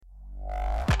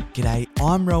G'day,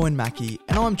 I'm Rowan Mackey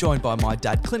and I'm joined by my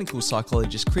dad, clinical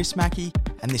psychologist Chris Mackey,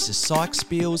 and this is Psych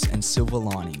Spiels and Silver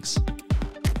Linings.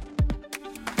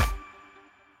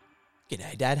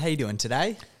 G'day Dad, how you doing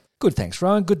today? Good, thanks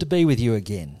Rowan. Good to be with you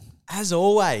again. As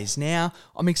always. Now,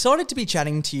 I'm excited to be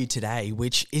chatting to you today,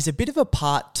 which is a bit of a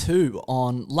part 2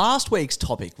 on last week's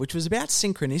topic, which was about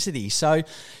synchronicity. So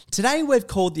today we've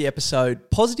called the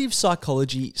episode Positive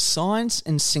Psychology, Science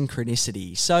and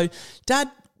Synchronicity. So Dad,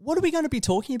 what are we going to be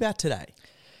talking about today?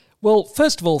 Well,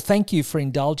 first of all, thank you for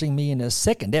indulging me in a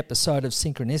second episode of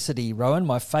Synchronicity, Rowan,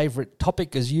 my favourite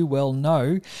topic, as you well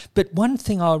know. But one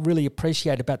thing I really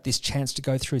appreciate about this chance to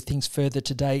go through things further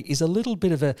today is a little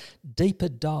bit of a deeper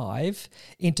dive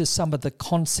into some of the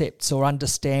concepts or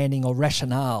understanding or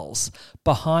rationales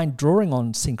behind drawing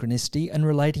on synchronicity and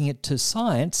relating it to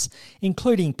science,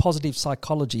 including positive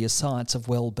psychology, a science of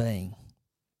well-being.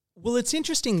 Well, it's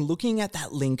interesting looking at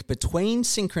that link between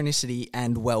synchronicity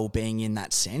and well-being in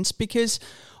that sense, because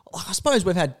I suppose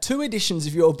we've had 2 editions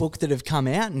of your book that have come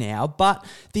out now, but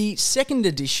the second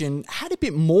edition had a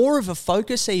bit more of a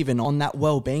focus even on that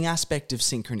well-being aspect of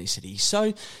synchronicity.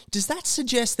 So does that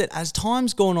suggest that as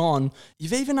time's gone on,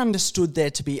 you've even understood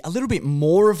there to be a little bit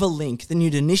more of a link than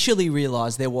you'd initially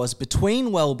realised there was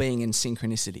between well-being and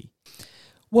synchronicity?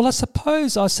 Well, I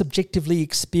suppose I subjectively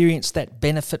experienced that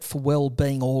benefit for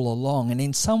well-being all along, and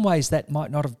in some ways that might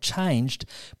not have changed,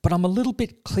 but I'm a little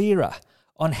bit clearer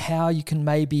on how you can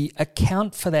maybe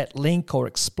account for that link or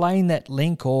explain that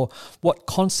link or what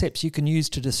concepts you can use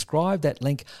to describe that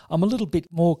link. I'm a little bit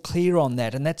more clear on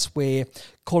that, and that's where,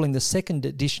 calling the second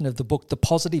edition of the book The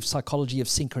Positive Psychology of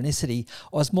Synchronicity,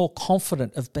 I was more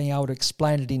confident of being able to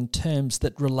explain it in terms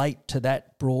that relate to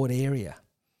that broad area.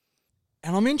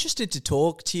 And I'm interested to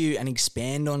talk to you and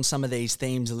expand on some of these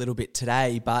themes a little bit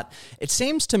today, but it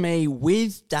seems to me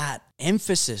with that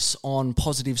emphasis on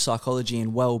positive psychology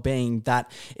and well-being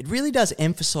that it really does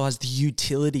emphasise the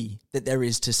utility that there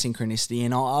is to synchronicity.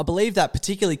 And I believe that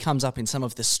particularly comes up in some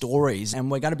of the stories,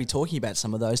 and we're going to be talking about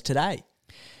some of those today.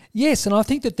 Yes, and I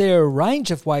think that there are a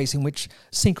range of ways in which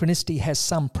synchronicity has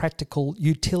some practical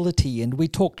utility, and we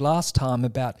talked last time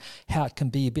about how it can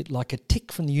be a bit like a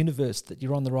tick from the universe that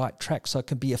you're on the right track, so it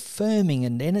can be affirming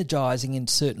and energising in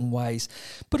certain ways,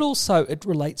 but also it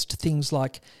relates to things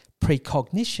like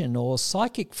precognition or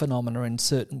psychic phenomena in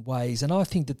certain ways. And I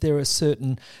think that there are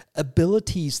certain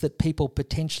abilities that people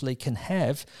potentially can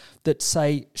have that,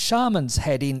 say, shamans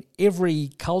had in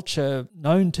every culture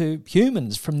known to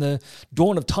humans from the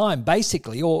dawn of time,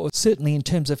 basically, or certainly in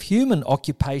terms of human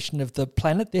occupation of the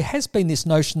planet. There has been this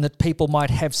notion that people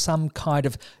might have some kind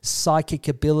of psychic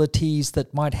abilities,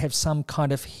 that might have some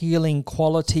kind of healing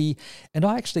quality. And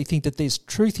I actually think that there's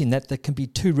truth in that can be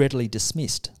too readily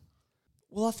dismissed.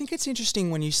 Well, I think it's interesting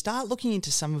when you start looking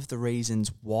into some of the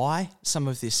reasons why some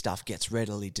of this stuff gets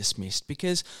readily dismissed,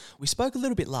 because we spoke a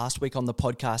little bit last week on the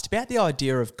podcast about the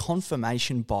idea of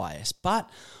confirmation bias, but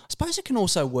I suppose it can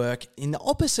also work in the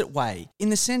opposite way, in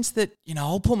the sense that,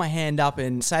 I'll put my hand up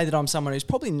and say that I'm someone who's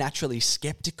probably naturally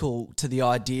skeptical to the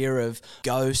idea of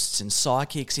ghosts and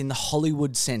psychics in the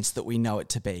Hollywood sense that we know it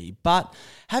to be. But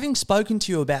having spoken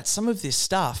to you about some of this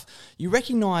stuff, you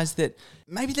recognise that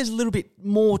maybe there's a little bit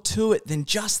more to it than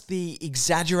just the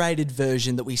exaggerated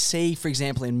version that we see, for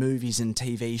example, in movies and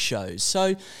TV shows.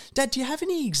 So, Dad, do you have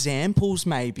any examples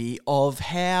maybe of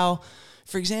how,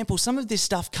 for example, some of this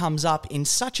stuff comes up in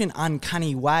such an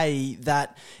uncanny way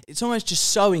that it's almost just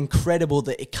so incredible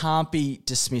that it can't be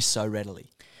dismissed so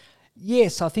readily?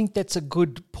 Yes, I think that's a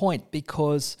good point,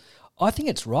 because I think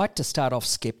it's right to start off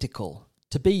skeptical.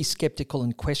 To be skeptical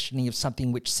and questioning of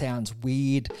something which sounds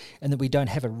weird and that we don't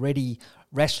have a ready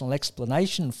rational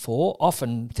explanation for.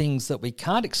 Often things that we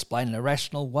can't explain in a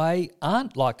rational way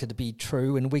aren't likely to be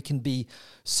true, and we can be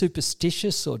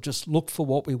superstitious or just look for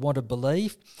what we want to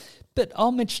believe. But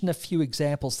I'll mention a few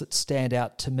examples that stand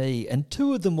out to me, and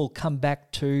 2 of them will come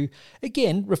back to,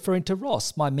 again, referring to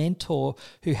Ross, my mentor,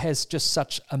 who has just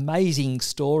such amazing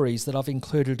stories that I've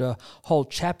included a whole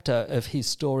chapter of his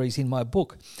stories in my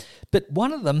book. But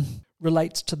one of them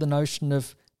relates to the notion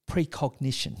of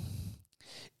precognition,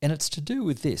 and it's to do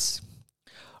with this.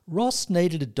 Ross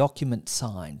needed a document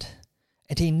signed,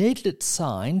 and he needed it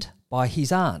signed by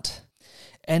his aunt,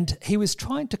 and he was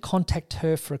trying to contact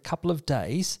her for a couple of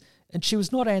days, and she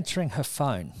was not answering her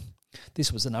phone.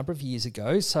 This was a number of years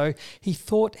ago, so he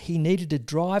thought he needed to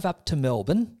drive up to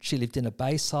Melbourne. She lived in a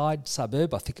Bayside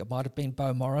suburb, I think it might have been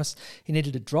Beaumaris. He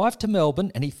needed to drive to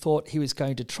Melbourne, and he thought he was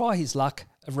going to try his luck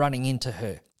of running into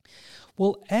her.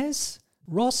 Well, as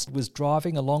Ross was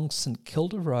driving along St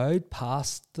Kilda Road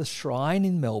past the shrine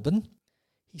in Melbourne,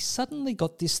 he suddenly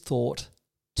got this thought,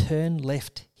 turn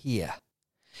left here.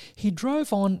 He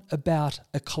drove on about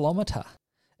 1 kilometre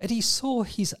and he saw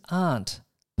his aunt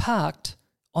parked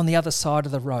on the other side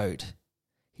of the road.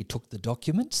 He took the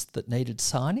documents that needed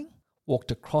signing,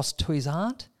 walked across to his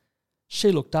aunt.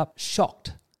 She looked up,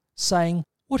 shocked, saying,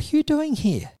 "What are you doing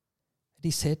here?" And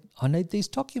he said, "I need these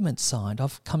documents signed.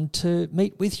 I've come to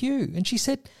meet with you." And she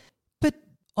said, "But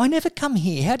I never come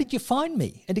here. How did you find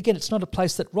me?" And again, it's not a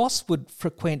place that Ross would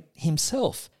frequent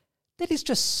himself. That is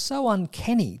just so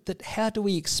uncanny that how do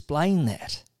we explain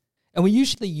that? And we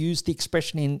usually use the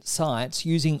expression in science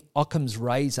using Occam's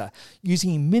razor,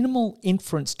 using minimal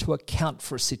inference to account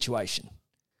for a situation.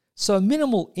 So a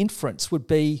minimal inference would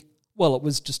be, well, it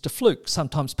was just a fluke.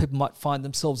 Sometimes people might find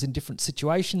themselves in different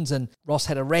situations and Ross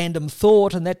had a random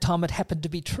thought and that time it happened to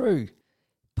be true.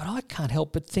 But I can't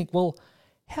help but think, well,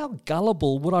 how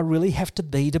gullible would I really have to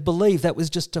be to believe that was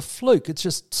just a fluke? It's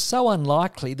just so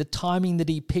unlikely, the timing that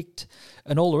he picked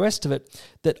and all the rest of it,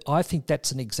 that I think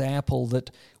that's an example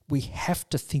that we have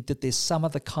to think that there's some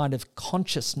other kind of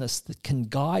consciousness that can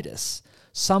guide us,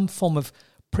 some form of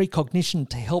precognition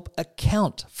to help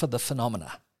account for the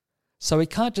phenomena. So we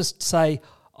can't just say,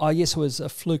 oh yes, it was a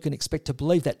fluke and expect to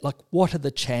believe that. Like, what are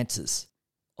the chances?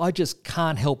 I just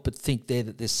can't help but think there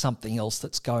that there's something else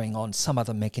that's going on, some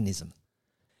other mechanism.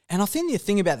 And I think the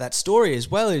thing about that story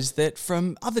as well is that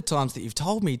from other times that you've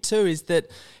told me too, is that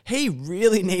he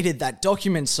really needed that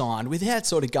document signed without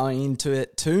sort of going into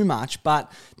it too much,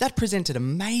 but that presented a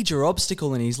major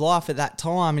obstacle in his life at that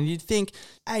time. And you'd think,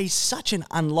 hey, such an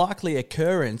unlikely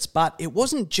occurrence, but it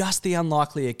wasn't just the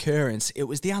unlikely occurrence, it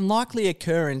was the unlikely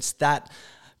occurrence that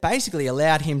basically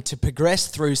allowed him to progress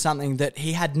through something that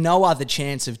he had no other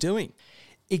chance of doing.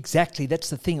 Exactly, that's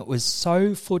the thing, it was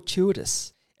so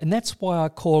fortuitous. And that's why I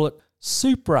call it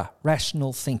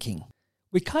supra-rational thinking.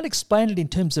 We can't explain it in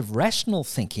terms of rational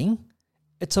thinking.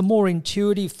 It's a more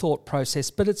intuitive thought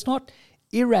process, but it's not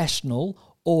irrational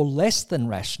or less than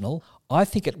rational. I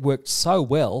think it worked so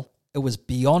well, it was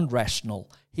beyond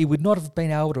rational. He would not have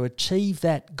been able to achieve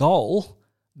that goal,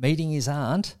 meeting his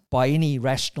aunt, by any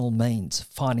rational means,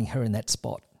 finding her in that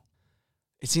spot.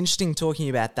 It's interesting talking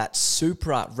about that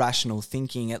supra-rational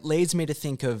thinking. It leads me to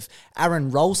think of Aaron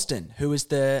Ralston, who was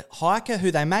the hiker who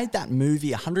they made that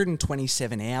movie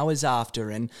 127 Hours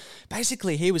after. And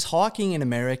basically he was hiking in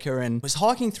America and was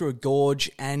hiking through a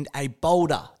gorge and a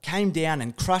boulder came down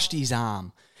and crushed his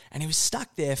arm. And he was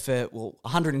stuck there for,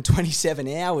 127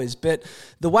 hours. But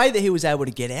the way that he was able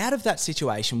to get out of that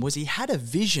situation was he had a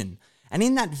vision. And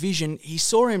in that vision, he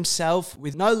saw himself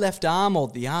with no left arm, or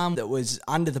the arm that was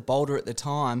under the boulder at the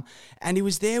time, and he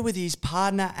was there with his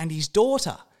partner and his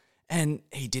daughter. And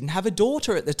he didn't have a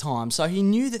daughter at the time, so he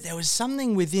knew that there was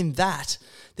something within that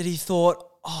he thought,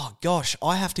 oh gosh,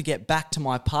 I have to get back to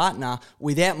my partner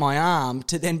without my arm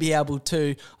to then be able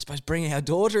to, I suppose, bring our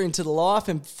daughter into the life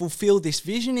and fulfill this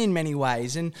vision in many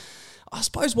ways. And I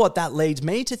suppose what that leads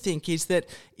me to think is that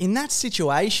in that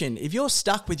situation, if you're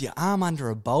stuck with your arm under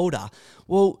a boulder,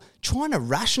 well, trying to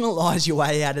rationalise your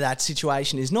way out of that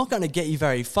situation is not going to get you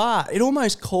very far. It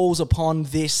almost calls upon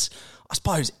this, I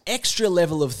suppose, extra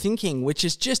level of thinking, which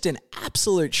is just an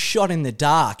absolute shot in the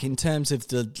dark in terms of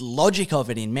the logic of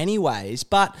it in many ways.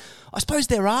 But I suppose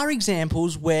there are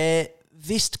examples where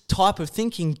this type of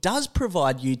thinking does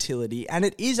provide utility and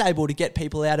it is able to get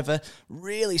people out of a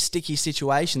really sticky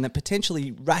situation that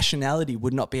potentially rationality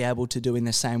would not be able to do in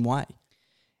the same way.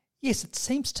 Yes, it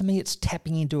seems to me it's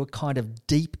tapping into a kind of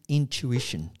deep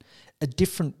intuition, a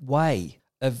different way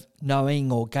of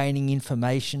knowing or gaining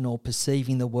information or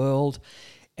perceiving the world.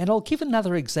 And I'll give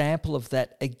another example of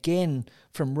that again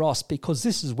from Ross, because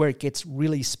this is where it gets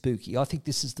really spooky. I think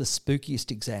this is the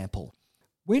spookiest example.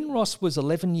 When Ross was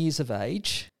 11 years of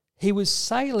age, he was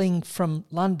sailing from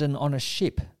London on a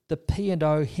ship, the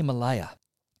P&O Himalaya.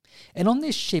 And on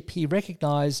this ship, he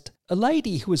recognised a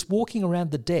lady who was walking around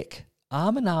the deck,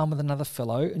 arm in arm with another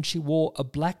fellow, and she wore a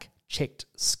black checked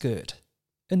skirt.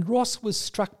 And Ross was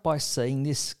struck by seeing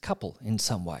this couple in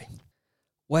some way.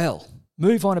 Well,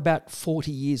 move on about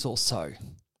 40 years or so.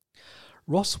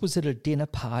 Ross was at a dinner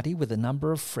party with a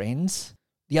number of friends,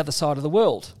 the other side of the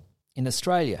world, in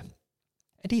Australia.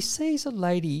 And he sees a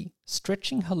lady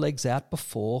stretching her legs out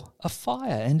before a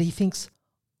fire and he thinks,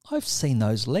 I've seen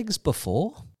those legs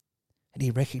before. And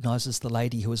he recognises the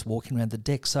lady who was walking around the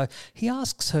deck. So he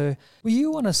asks her, were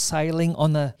you on a sailing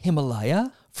on the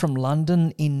Himalaya from London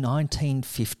in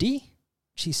 1950?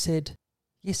 She said,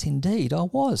 yes, indeed, I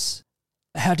was.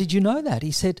 How did you know that?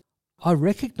 He said, I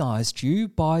recognised you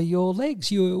by your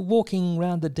legs. You were walking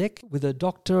around the deck with a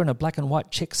doctor in a black and white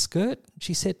check skirt.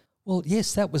 She said, well,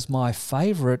 yes, that was my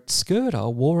favourite skirt. I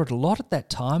wore it a lot at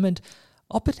that time. And,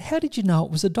 but how did you know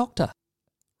it was a doctor?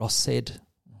 Ross said,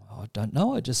 I don't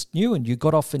know, I just knew. And you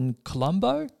got off in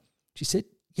Colombo? She said,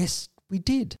 yes, we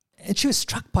did. And she was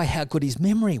struck by how good his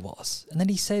memory was. And then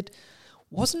he said,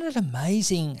 wasn't it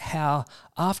amazing how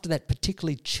after that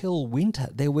particularly chill winter,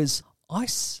 there was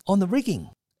ice on the rigging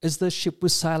as the ship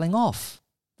was sailing off?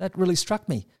 That really struck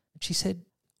me. And she said,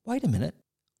 wait a minute,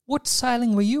 what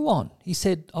sailing were you on? He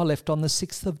said, I left on the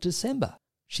 6th of December.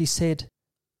 She said,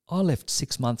 I left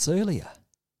 6 months earlier.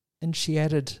 And she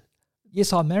added,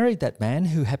 yes, I married that man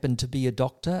who happened to be a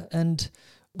doctor and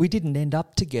we didn't end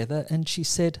up together. And she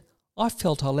said, I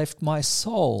felt I left my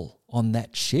soul on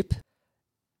that ship.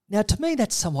 Now, to me,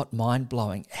 that's somewhat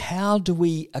mind-blowing. How do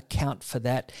we account for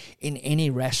that in any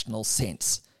rational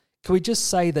sense? Can we just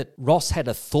say that Ross had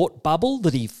a thought bubble,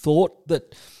 that he thought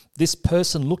that this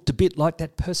person looked a bit like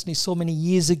that person he saw many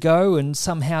years ago and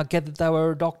somehow gathered they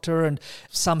were a doctor and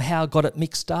somehow got it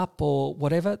mixed up or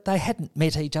whatever? They hadn't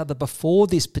met each other before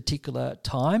this particular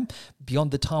time,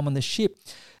 beyond the time on the ship.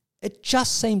 It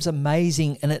just seems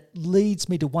amazing, and it leads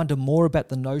me to wonder more about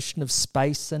the notion of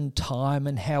space and time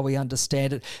and how we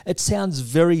understand it. It sounds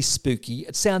very spooky.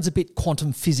 It sounds a bit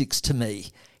quantum physics to me,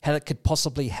 how that could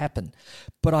possibly happen.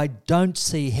 But I don't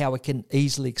see how we can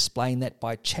easily explain that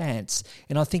by chance.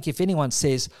 And I think if anyone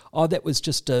says, oh, that was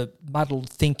just a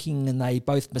muddled thinking and they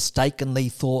both mistakenly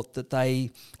thought that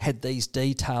they had these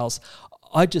details,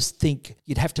 I just think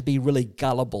you'd have to be really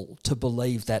gullible to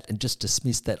believe that and just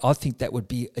dismiss that. I think that would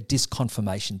be a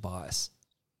disconfirmation bias.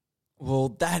 Well,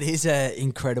 that is an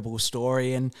incredible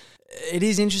story, and it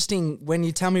is interesting when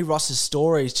you tell me Ross's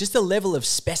stories, just the level of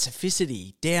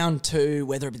specificity down to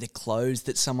whether it be the clothes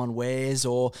that someone wears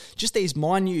or just these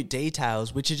minute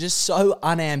details which are just so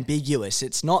unambiguous.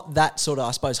 It's not that sort of,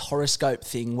 I suppose, horoscope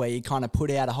thing where you kind of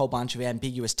put out a whole bunch of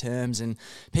ambiguous terms and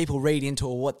people read into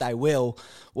what they will.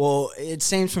 Well, it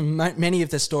seems from many of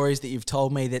the stories that you've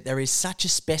told me that there is such a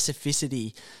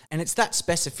specificity, and it's that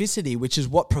specificity which is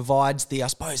what provides the, I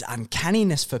suppose,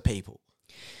 uncanniness for people.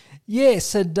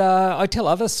 Yes, and I tell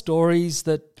other stories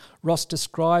that Ross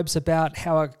describes about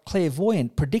how a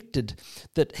clairvoyant predicted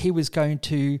that he was going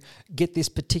to get this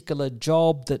particular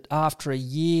job, that after a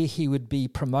year he would be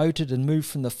promoted and moved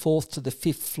from the 4th to the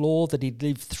 5th floor, that he'd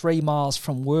live 3 miles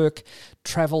from work,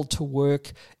 travel to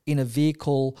work in a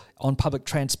vehicle on public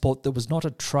transport that was not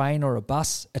a train or a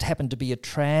bus. It happened to be a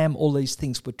tram. All these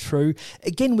things were true,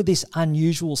 again with this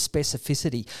unusual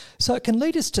specificity. So it can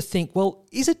lead us to think, well,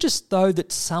 is it just though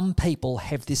that some people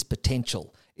have this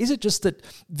potential? Is it just that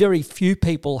very few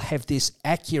people have this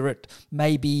accurate,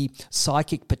 maybe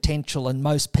psychic potential and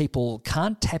most people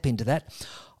can't tap into that?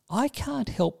 I can't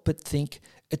help but think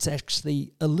it's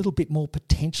actually a little bit more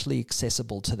potentially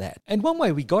accessible to that. And one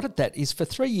way we got at that is for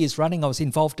 3 years running, I was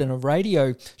involved in a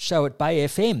radio show at Bay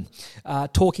FM,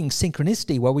 Talking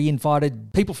Synchronicity, where we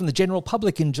invited people from the general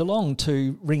public in Geelong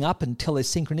to ring up and tell their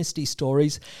synchronicity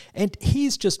stories. And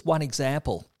here's just one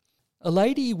example. A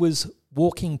lady was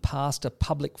walking past a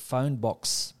public phone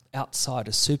box outside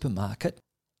a supermarket.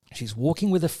 She's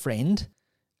walking with a friend,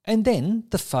 and then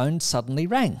the phone suddenly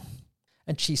rang.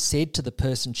 And she said to the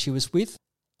person she was with,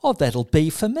 oh, that'll be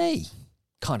for me.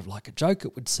 Kind of like a joke,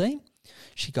 it would seem.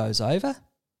 She goes over,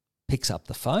 picks up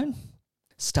the phone,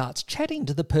 starts chatting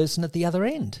to the person at the other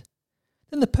end.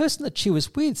 Then the person that she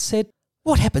was with said,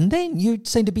 what happened then? You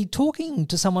seemed to be talking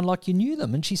to someone like you knew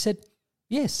them. And she said,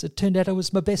 yes, it turned out I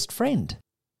was my best friend.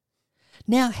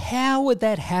 Now, how would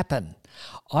that happen?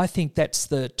 I think that's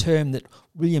the term that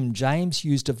William James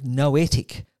used of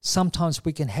noetic. Sometimes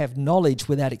we can have knowledge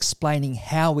without explaining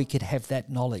how we could have that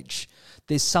knowledge.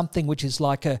 There's something which is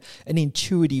like an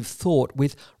intuitive thought.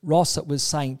 With Ross, it was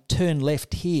saying, turn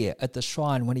left here at the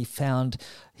shrine when he found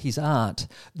his aunt.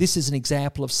 This is an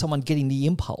example of someone getting the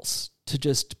impulse to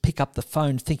just pick up the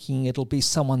phone thinking it'll be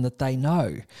someone that they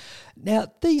know. Now,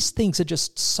 these things are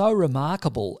just so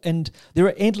remarkable, and there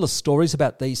are endless stories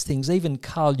about these things. Even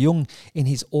Carl Jung, in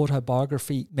his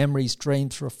autobiography, Memories,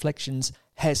 Dreams, Reflections,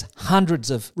 has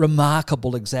hundreds of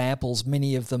remarkable examples,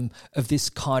 many of them of this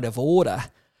kind of order.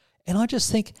 And I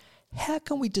just think, how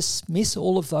can we dismiss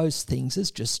all of those things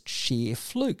as just sheer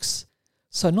flukes?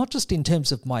 So not just in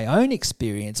terms of my own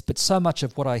experience, but so much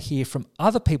of what I hear from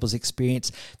other people's experience,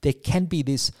 there can be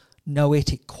this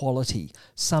noetic quality,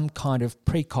 some kind of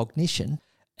precognition,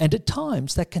 and at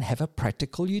times that can have a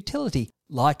practical utility,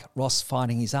 like Ross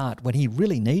finding his aunt when he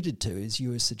really needed to, as you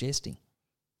were suggesting.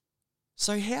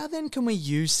 So how then can we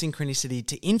use synchronicity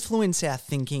to influence our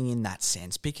thinking in that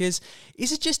sense? Because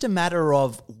is it just a matter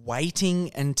of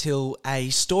waiting until a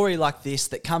story like this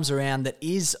that comes around that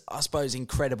is, I suppose,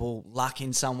 incredible luck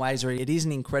in some ways, or it is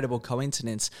an incredible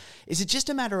coincidence? Is it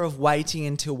just a matter of waiting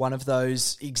until one of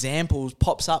those examples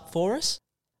pops up for us?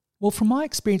 Well, from my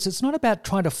experience, it's not about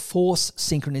trying to force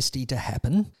synchronicity to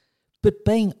happen, but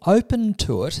being open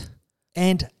to it.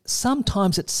 And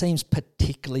sometimes it seems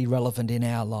particularly relevant in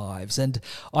our lives. And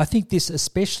I think this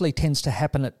especially tends to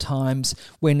happen at times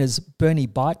when, as Bernie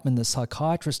Beitman, the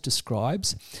psychiatrist,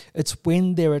 describes, it's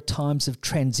when there are times of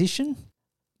transition,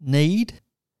 need,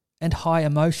 and high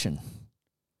emotion.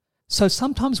 So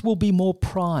sometimes we'll be more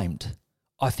primed,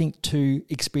 I think, to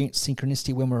experience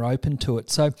synchronicity when we're open to it.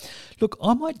 So, look,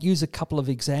 I might use a couple of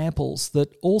examples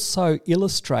that also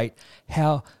illustrate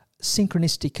how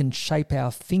synchronicity can shape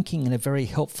our thinking in a very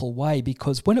helpful way,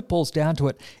 because when it boils down to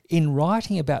it, in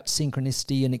writing about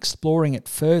synchronicity and exploring it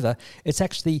further, it's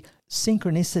actually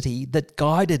synchronicity that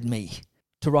guided me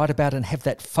to write about and have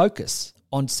that focus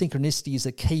on synchronicity as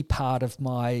a key part of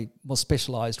my more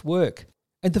specialised work.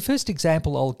 And the first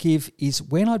example I'll give is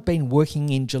when I'd been working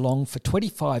in Geelong for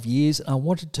 25 years and I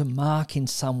wanted to mark in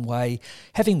some way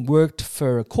having worked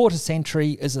for a quarter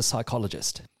century as a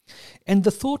psychologist. And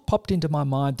the thought popped into my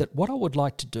mind that what I would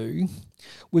like to do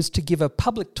was to give a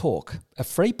public talk, a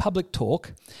free public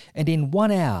talk, and in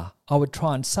 1 hour I would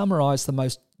try and summarise the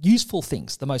most useful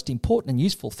things, the most important and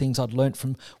useful things I'd learnt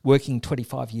from working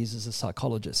 25 years as a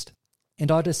psychologist.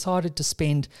 And I decided to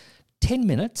spend 10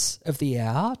 minutes of the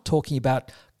hour talking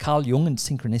about Carl Jung and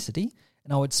synchronicity,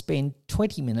 and I would spend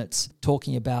 20 minutes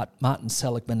talking about Martin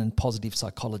Seligman and positive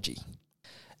psychology,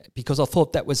 because I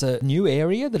thought that was a new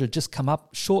area that had just come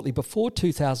up shortly before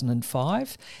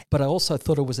 2005, but I also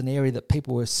thought it was an area that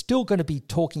people were still going to be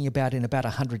talking about in about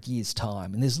 100 years'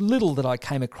 time. And there's little that I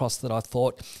came across that I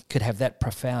thought could have that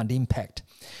profound impact.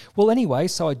 Well, anyway,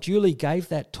 so I duly gave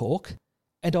that talk,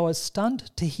 and I was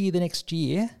stunned to hear the next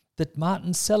year that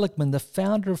Martin Seligman, the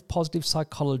founder of positive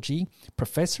psychology,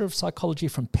 professor of psychology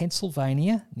from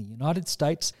Pennsylvania in the United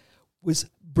States, was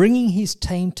bringing his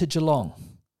team to Geelong.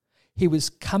 He was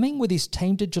coming with his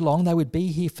team to Geelong. They would be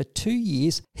here for 2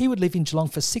 years. He would live in Geelong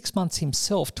for 6 months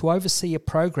himself to oversee a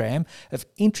program of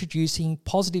introducing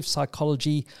positive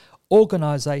psychology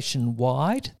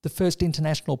organisation-wide, the first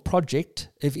international project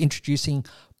of introducing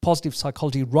positive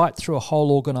psychology right through a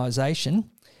whole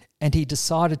organisation. And he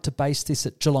decided to base this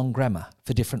at Geelong Grammar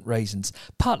for different reasons,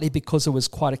 partly because it was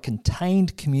quite a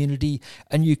contained community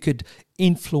and you could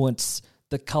influence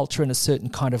the culture in a certain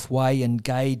kind of way and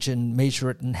gauge and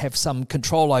measure it and have some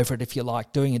control over it, if you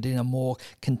like, doing it in a more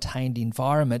contained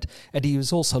environment. And he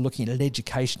was also looking at an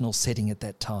educational setting at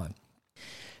that time.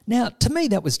 Now, to me,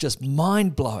 that was just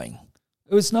mind-blowing.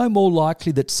 It was no more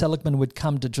likely that Seligman would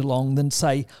come to Geelong than,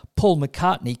 say, Paul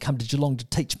McCartney come to Geelong to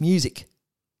teach music.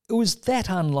 It was that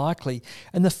unlikely.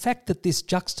 And the fact that this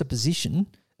juxtaposition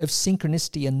of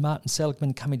synchronicity and Martin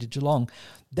Seligman coming to Geelong,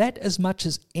 that as much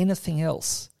as anything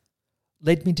else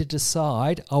led me to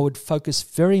decide I would focus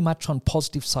very much on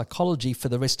positive psychology for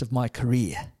the rest of my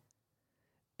career.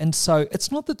 And so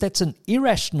it's not that that's an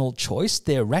irrational choice.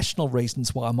 There are rational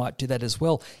reasons why I might do that as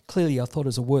well. Clearly, I thought it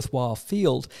was a worthwhile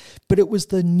field, but it was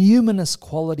the numinous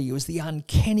quality, it was the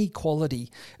uncanny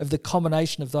quality of the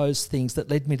combination of those things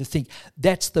that led me to think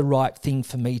that's the right thing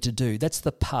for me to do. That's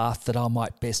the path that I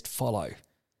might best follow.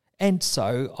 And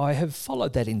so I have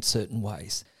followed that in certain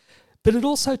ways. But it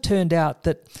also turned out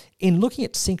that in looking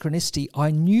at synchronicity, I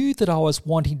knew that I was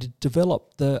wanting to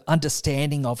develop the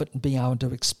understanding of it and being able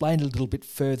to explain it a little bit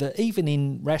further, even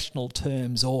in rational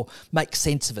terms, or make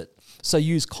sense of it. So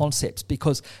use concepts,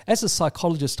 because as a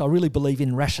psychologist, I really believe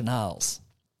in rationales.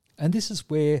 And this is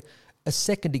where a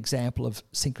second example of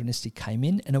synchronicity came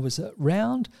in, and it was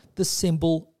around the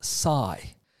symbol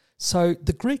psi. So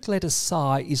the Greek letter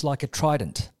psi is like a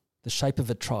trident, the shape of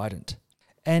a trident.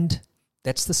 And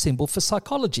that's the symbol for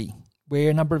psychology, where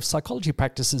a number of psychology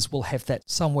practices will have that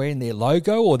somewhere in their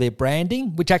logo or their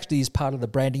branding, which actually is part of the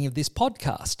branding of this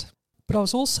podcast. But I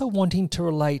was also wanting to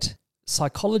relate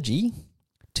psychology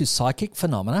to psychic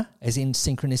phenomena, as in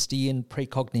synchronicity and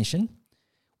precognition,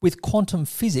 with quantum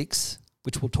physics,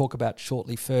 which we'll talk about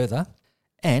shortly further,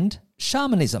 and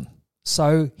shamanism.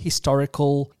 So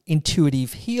historical,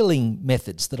 intuitive healing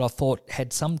methods that I thought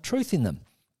had some truth in them.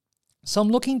 So I'm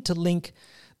looking to link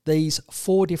these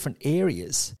 4 different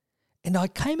areas, and I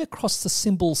came across the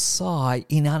symbol psi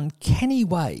in uncanny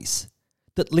ways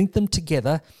that linked them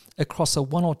together across a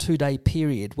 1 or 2 day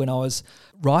period when I was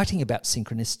writing about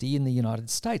synchronicity in the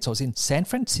United States. I was in San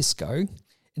Francisco,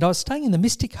 and I was staying in the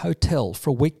Mystic Hotel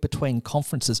for a week between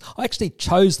conferences. I actually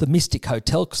chose the Mystic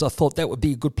Hotel because I thought that would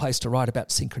be a good place to write about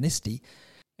synchronicity.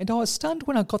 And I was stunned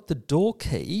when I got the door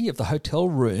key of the hotel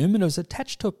room, and it was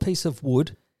attached to a piece of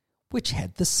wood which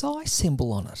had the psi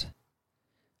symbol on it.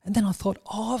 And then I thought,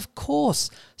 of course,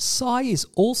 psi is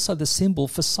also the symbol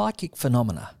for psychic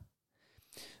phenomena.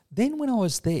 Then when I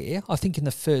was there, I think in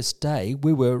the first day,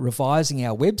 we were revising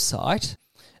our website,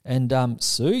 and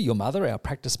Sue, your mother, our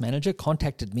practice manager,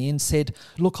 contacted me and said,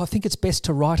 look, I think it's best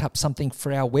to write up something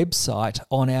for our website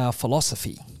on our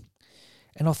philosophy.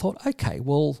 And I thought, okay,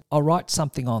 well, I'll write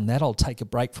something on that. I'll take a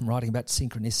break from writing about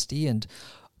synchronicity. And,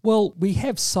 well, we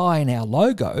have Psi in our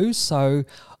logo, so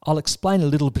I'll explain a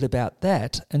little bit about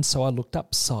that. And so I looked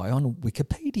up Psi on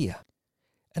Wikipedia.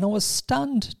 And I was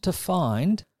stunned to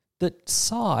find that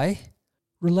Psi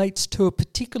relates to a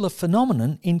particular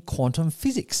phenomenon in quantum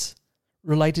physics,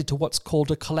 related to what's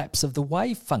called a collapse of the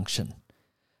wave function.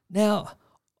 Now,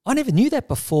 I never knew that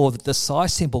before, that the Psi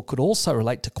symbol could also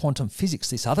relate to quantum physics,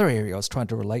 this other area I was trying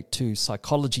to relate to,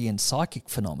 psychology and psychic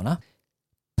phenomena.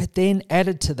 But then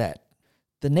added to that,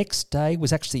 the next day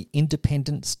was actually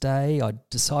Independence Day. I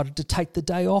decided to take the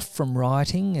day off from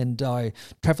writing, and I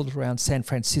travelled around San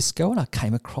Francisco and I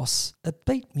came across a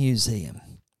beat museum,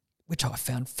 which I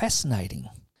found fascinating.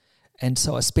 And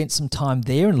so I spent some time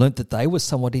there and learnt that they were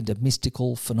somewhat into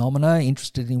mystical phenomena,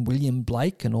 interested in William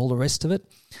Blake and all the rest of it.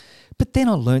 But then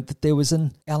I learnt that there was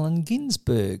an Allen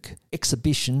Ginsberg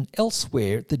exhibition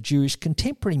elsewhere at the Jewish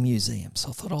Contemporary Museum. So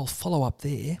I thought I'll follow up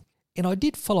there. And I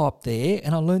did follow up there,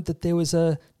 and I learnt that there was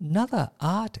another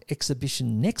art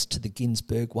exhibition next to the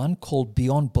Ginsberg one called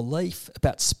Beyond Belief,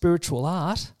 about spiritual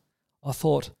art. I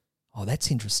thought, oh,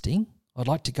 that's interesting. I'd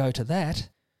like to go to that.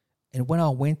 And when I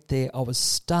went there, I was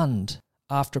stunned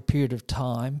after a period of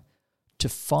time to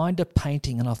find a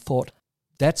painting, and I thought,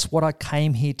 that's what I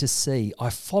came here to see.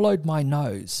 I followed my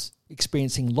nose,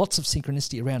 experiencing lots of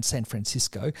synchronicity around San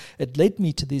Francisco. It led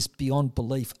me to this Beyond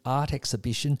Belief art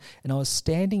exhibition, and I was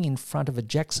standing in front of a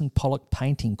Jackson Pollock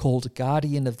painting called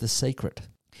Guardian of the Secret.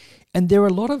 And there are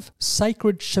a lot of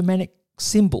sacred shamanic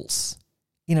symbols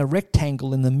in a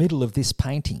rectangle in the middle of this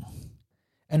painting.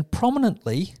 And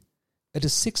prominently, at a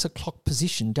 6 o'clock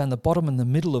position down the bottom in the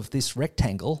middle of this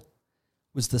rectangle,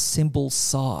 was the symbol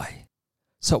Psi.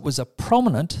 So it was a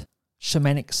prominent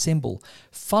shamanic symbol.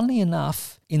 Funnily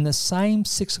enough, in the same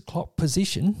 6 o'clock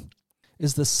position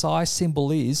as the Psi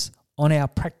symbol is on our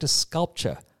practice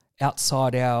sculpture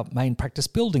outside our main practice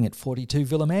building at 42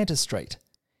 Villamanta Street.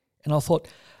 And I thought,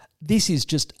 this is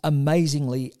just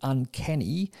amazingly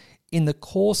uncanny. In the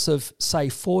course of, say,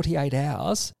 48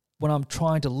 hours, when I'm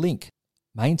trying to link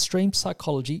mainstream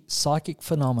psychology, psychic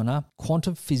phenomena,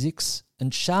 quantum physics,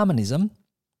 and shamanism,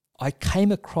 I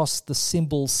came across the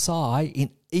symbol Psi in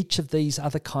each of these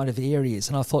other kind of areas.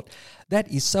 And I thought,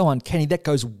 that is so uncanny. That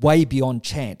goes way beyond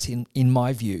chance in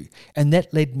my view. And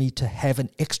that led me to have an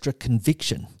extra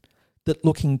conviction that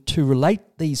looking to relate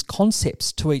these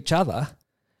concepts to each other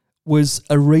was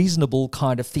a reasonable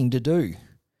kind of thing to do.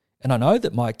 And I know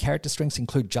that my character strengths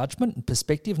include judgment and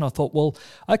perspective. And I thought, well,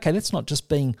 okay, that's not just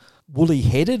being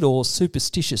woolly-headed or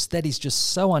superstitious. That is just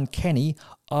so uncanny.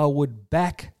 I would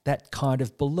back that kind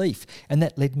of belief. And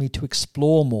that led me to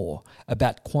explore more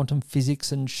about quantum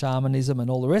physics and shamanism and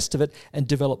all the rest of it, and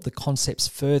develop the concepts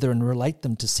further and relate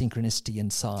them to synchronicity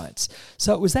and science.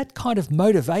 So it was that kind of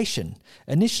motivation,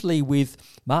 initially with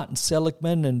Martin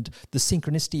Seligman and the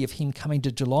synchronicity of him coming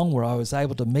to Geelong, where I was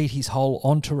able to meet his whole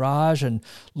entourage and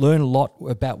learn a lot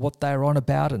about what they were on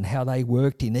about and how they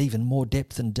worked in even more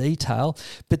depth and detail.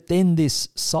 But then this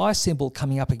Psi symbol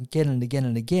coming up again and again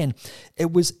and again,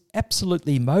 it was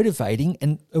absolutely motivating,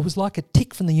 and it was like a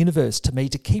tick from the universe to me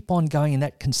to keep on going in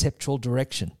that conceptual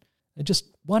direction. And just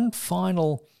one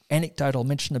final anecdote I'll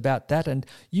mention about that, and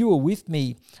you were with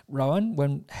me, Rowan,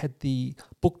 when I had the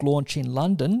book launch in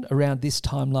London around this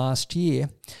time last year,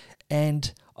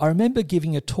 and I remember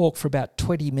giving a talk for about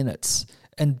 20 minutes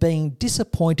and being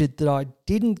disappointed that I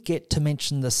didn't get to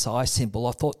mention the Psi symbol.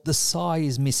 I thought the Psi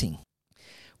is missing.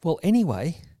 Well,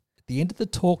 anyway, at the end of the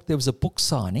talk, there was a book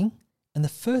signing, and the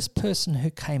first person who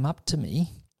came up to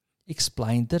me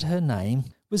explained that her name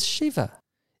was Shiva.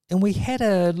 And we had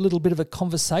a little bit of a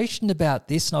conversation about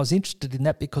this, and I was interested in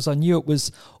that because I knew it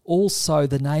was also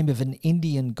the name of an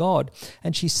Indian god.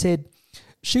 And she said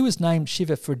she was named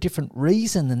Shiva for a different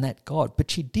reason than that god,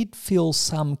 but she did feel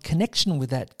some connection with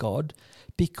that god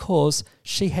because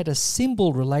she had a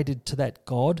symbol related to that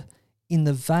god in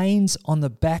the veins on the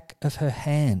back of her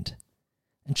hand.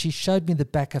 And she showed me the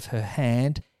back of her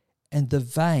hand, and the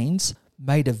veins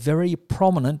made a very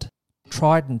prominent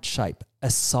trident shape, a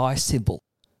Psi symbol.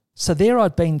 So there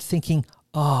I'd been thinking,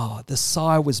 the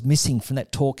Psi was missing from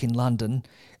that talk in London.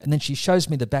 And then she shows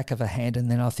me the back of her hand,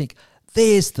 and then I think,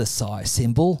 there's the Psi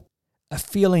symbol, a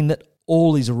feeling that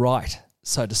all is right,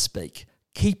 so to speak.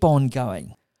 Keep on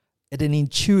going. at an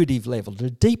intuitive level, at a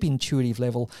deep intuitive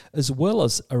level, as well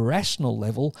as a rational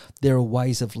level, there are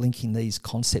ways of linking these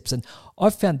concepts. And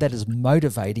I've found that as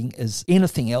motivating as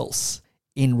anything else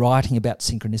in writing about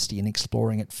synchronicity and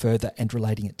exploring it further and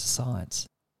relating it to science.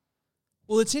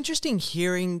 Well, it's interesting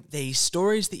hearing these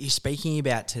stories that you're speaking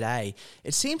about today.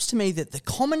 It seems to me that the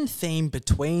common theme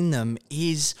between them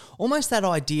is almost that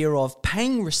idea of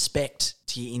paying respect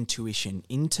to your intuition,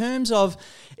 in terms of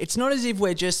it's not as if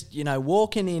we're just,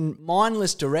 walking in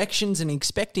mindless directions and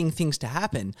expecting things to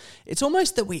happen. It's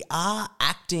almost that we are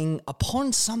acting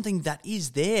upon something that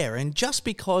is there, and just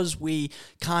because we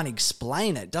can't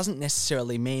explain it doesn't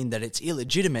necessarily mean that it's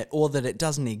illegitimate or that it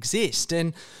doesn't exist.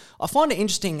 And I find it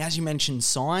interesting, as you mentioned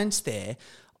science there,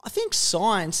 I think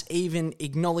science even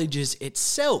acknowledges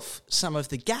itself some of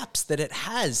the gaps that it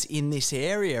has in this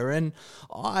area. And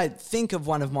I think of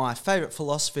one of my favourite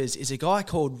philosophers is a guy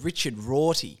called Richard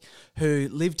Rorty, who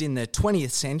lived in the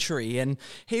 20th century. And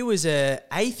he was an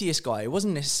atheist guy. He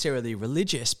wasn't necessarily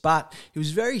religious, but he was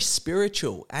very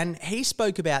spiritual. And he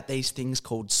spoke about these things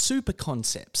called super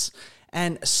concepts.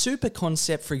 And a super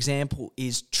concept, for example,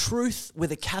 is truth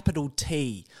with a capital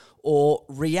T, or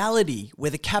reality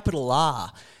with a capital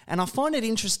R. And I find it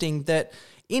interesting that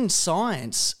in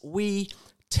science, we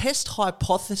test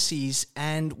hypotheses,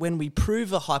 and when we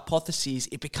prove a hypothesis,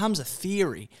 it becomes a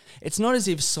theory. It's not as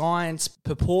if science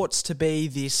purports to be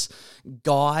this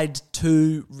guide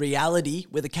to reality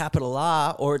with a capital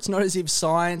R, or it's not as if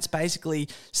science basically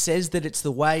says that it's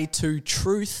the way to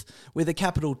truth with a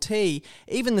capital T.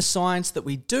 Even the science that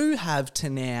we do have to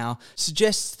now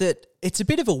suggests that it's a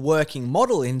bit of a working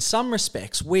model in some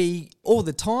respects. We all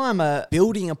the time are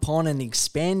building upon and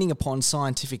expanding upon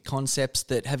scientific concepts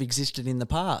that have existed in the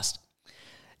past.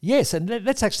 Yes, and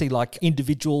that's actually like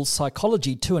individual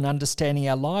psychology too, and understanding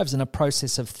our lives and a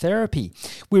process of therapy.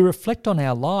 We reflect on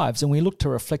our lives, and we look to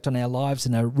reflect on our lives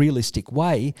in a realistic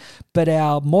way, but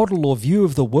our model or view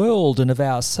of the world and of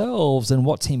ourselves and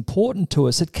what's important to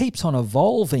us, it keeps on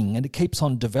evolving and it keeps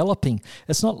on developing.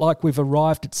 It's not like we've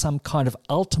arrived at some kind of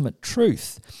ultimate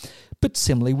truth. But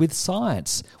similarly with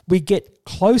science, we get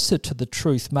closer to the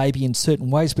truth maybe in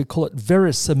certain ways. We call it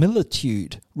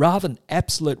verisimilitude rather than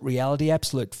absolute reality,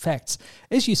 absolute facts.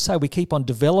 As you say, we keep on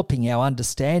developing our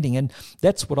understanding, and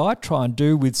that's what I try and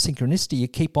do with synchronicity. You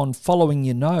keep on following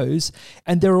your nose,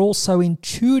 and there are also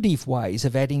intuitive ways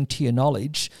of adding to your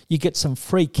knowledge. You get some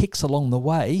free kicks along the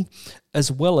way,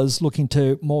 as well as looking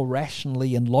to more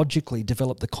rationally and logically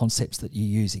develop the concepts that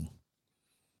you're using.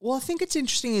 Well, I think it's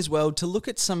interesting as well to look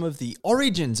at some of the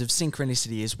origins of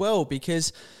synchronicity as well,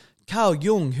 because Carl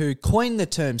Jung, who coined the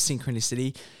term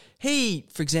synchronicity, he,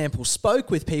 for example, spoke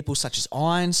with people such as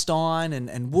Einstein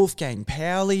and Wolfgang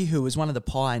Pauli, who was one of the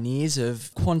pioneers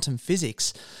of quantum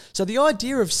physics. So the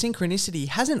idea of synchronicity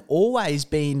hasn't always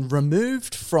been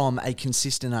removed from a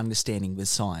consistent understanding with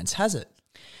science, has it?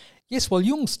 Yes, well,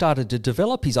 Jung started to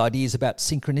develop his ideas about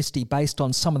synchronicity based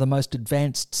on some of the most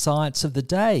advanced science of the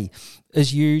day.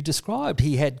 As you described,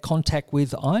 he had contact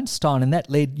with Einstein, and that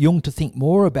led Jung to think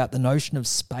more about the notion of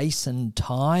space and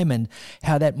time and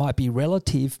how that might be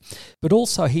relative. But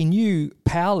also he knew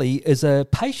Pauli as a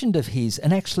patient of his,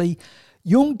 and actually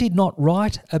Jung did not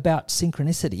write about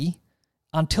synchronicity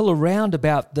until around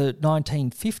about the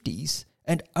 1950s,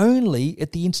 and only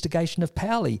at the instigation of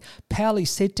Pauli. Pauli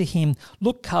said to him,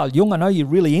 "Look, Carl Jung, I know you're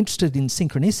really interested in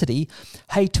synchronicity.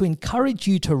 Hey, to encourage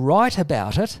you to write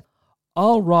about it,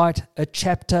 I'll write a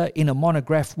chapter in a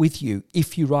monograph with you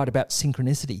if you write about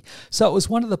synchronicity." So it was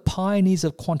one of the pioneers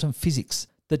of quantum physics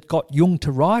that got Jung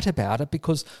to write about it,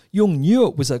 because Jung knew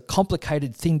it was a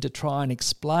complicated thing to try and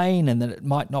explain, and that it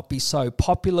might not be so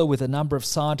popular with a number of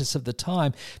scientists of the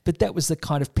time, but that was the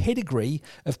kind of pedigree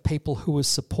of people who were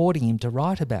supporting him to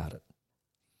write about it.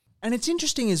 And it's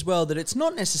interesting as well that it's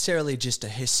not necessarily just a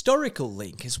historical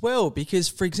link as well, because,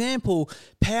 for example,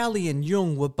 Pauli and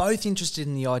Jung were both interested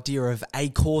in the idea of a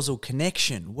causal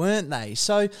connection, weren't they?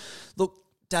 So, look,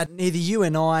 Dad, neither you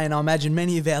and I imagine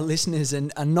many of our listeners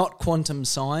are not quantum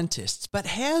scientists, but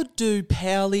how do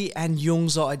Pauli and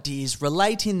Jung's ideas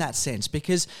relate in that sense?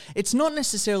 Because it's not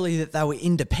necessarily that they were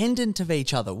independent of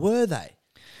each other, were they?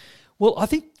 Well, I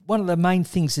think one of the main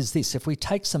things is this: if we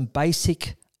take some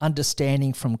basic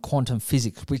understanding from quantum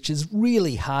physics, which is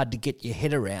really hard to get your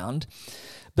head around,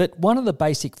 but one of the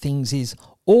basic things is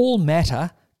all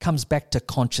matter comes back to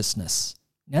consciousness.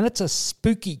 Now, that's a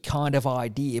spooky kind of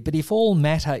idea, but if all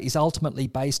matter is ultimately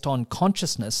based on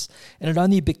consciousness, and it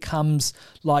only becomes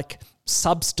like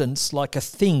substance, like a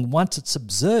thing, once it's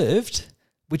observed,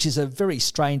 which is a very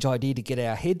strange idea to get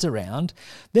our heads around,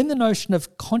 then the notion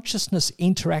of consciousness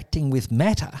interacting with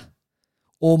matter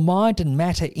or mind and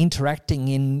matter interacting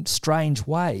in strange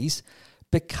ways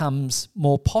becomes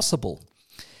more possible.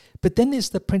 But then there's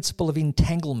the principle of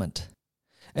entanglement.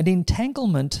 And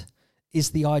entanglement is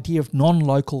the idea of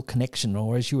non-local connection,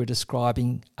 or as you were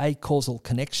describing, acausal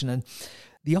connection. And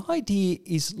the idea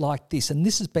is like this, and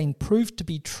this has been proved to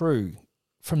be true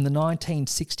from the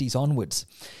 1960s onwards.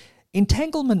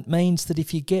 Entanglement means that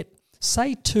if you get,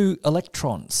 say, two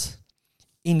electrons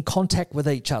in contact with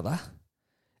each other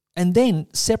and then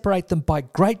separate them by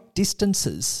great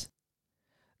distances,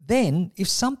 then if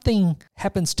something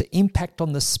happens to impact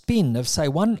on the spin of, say,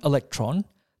 one electron,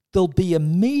 there'll be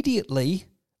immediately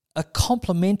a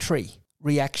complementary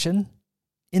reaction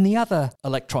in the other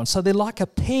electron. So they're like a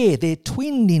pair, they're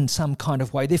twinned in some kind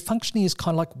of way. They're functioning as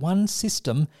kind of like one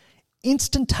system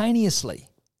instantaneously.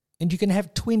 And you can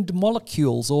have twinned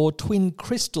molecules or twin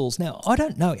crystals. Now, I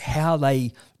don't know how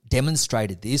they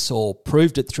demonstrated this or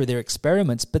proved it through their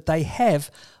experiments, but they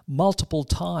have multiple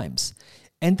times.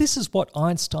 And this is what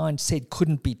Einstein said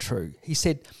couldn't be true. He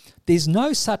said, there's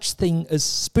no such thing as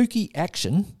spooky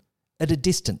action at a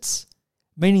distance,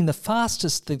 meaning the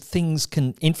fastest that things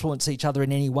can influence each other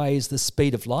in any way is the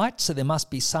speed of light, so there must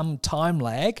be some time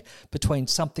lag between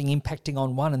something impacting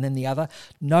on one and then the other.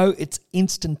 No, it's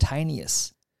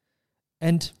instantaneous.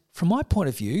 And from my point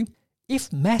of view,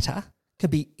 if matter can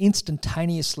be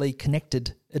instantaneously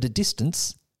connected at a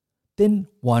distance, then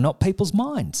why not people's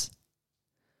minds?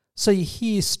 So you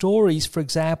hear stories, for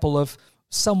example, of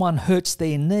someone hurts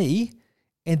their knee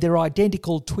and their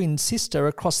identical twin sister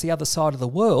across the other side of the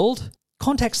world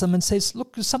contacts them and says,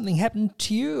 look, something happened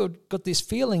to you, or got this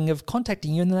feeling of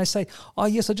contacting you, and then they say, oh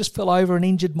yes, I just fell over and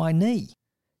injured my knee.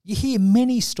 You hear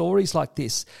many stories like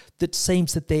this that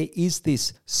seems that there is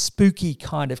this spooky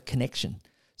kind of connection.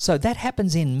 So that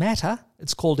happens in matter.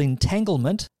 It's called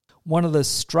entanglement. One of the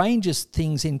strangest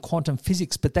things in quantum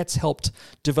physics, but that's helped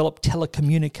develop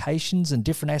telecommunications and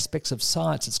different aspects of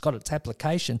science. It's got its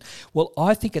application. Well,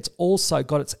 I think it's also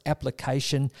got its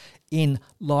application in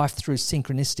life through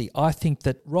synchronicity. I think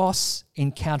that Ross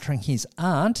encountering his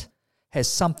aunt has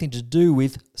something to do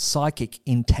with psychic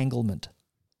entanglement.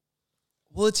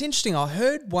 Well, it's interesting. I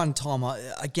heard one time,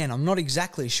 again, I'm not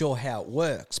exactly sure how it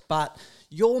works, but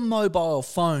your mobile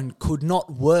phone could not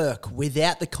work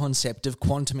without the concept of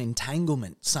quantum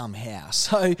entanglement somehow.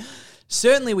 So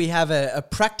certainly we have a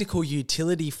practical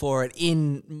utility for it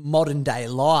in modern day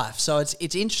life. So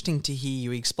it's interesting to hear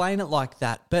you explain it like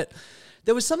that. But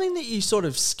there was something that you sort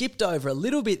of skipped over a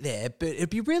little bit there, but it'd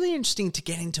be really interesting to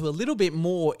get into a little bit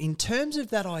more in terms of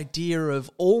that idea of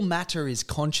all matter is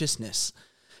consciousness,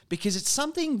 because it's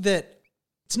something that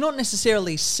it's not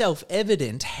necessarily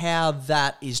self-evident how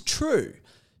that is true.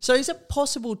 So is it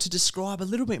possible to describe a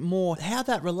little bit more how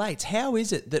that relates? How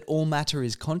is it that all matter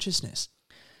is consciousness?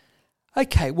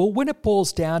 Okay, well, when it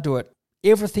boils down to it,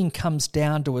 everything comes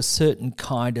down to a certain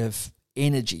kind of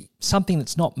energy, something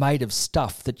that's not made of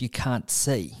stuff that you can't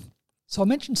see. So I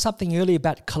mentioned something earlier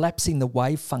about collapsing the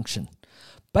wave function.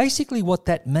 Basically what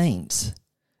that means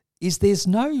is there's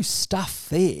no stuff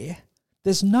there,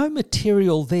 there's no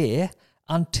material there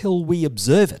until we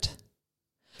observe it.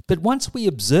 But once we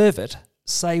observe it,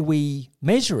 say we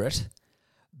measure it,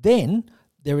 then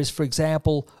there is, for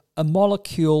example, a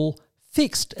molecule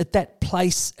fixed at that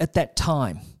place at that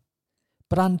time.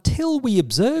 But until we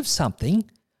observe something,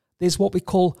 there's what we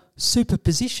call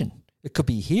superposition. It could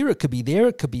be here, it could be there,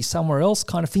 it could be somewhere else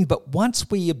kind of thing. But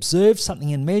once we observe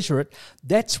something and measure it,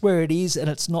 that's where it is and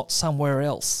it's not somewhere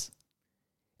else.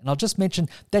 And I'll just mention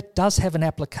that does have an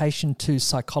application to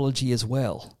psychology as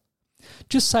well.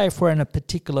 Just say if we're in a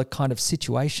particular kind of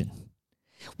situation,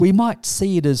 we might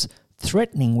see it as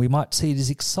threatening, we might see it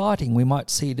as exciting, we might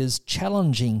see it as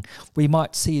challenging, we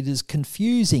might see it as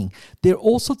confusing. There are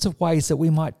all sorts of ways that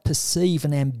we might perceive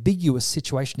an ambiguous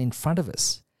situation in front of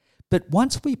us. But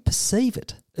once we perceive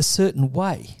it a certain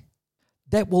way,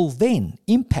 that will then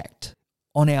impact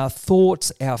on our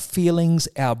thoughts, our feelings,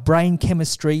 our brain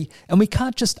chemistry, and we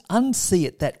can't just unsee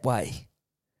it that way.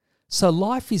 So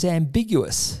life is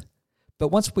ambiguous, but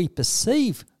once we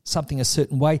perceive something a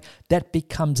certain way, that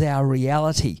becomes our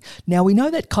reality. Now, we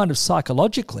know that kind of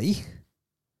psychologically,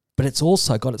 but it's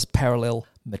also got its parallel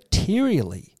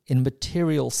materially in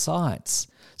material science.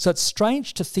 So it's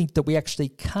strange to think that we actually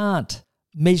can't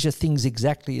measure things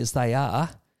exactly as they are,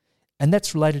 and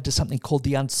that's related to something called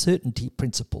the uncertainty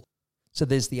principle. So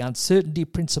there's the uncertainty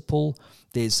principle,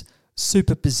 there's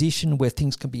superposition where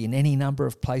things can be in any number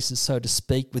of places, so to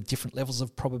speak, with different levels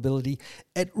of probability.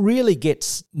 It really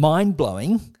gets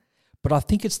mind-blowing, but I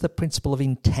think it's the principle of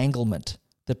entanglement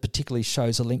that particularly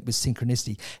shows a link with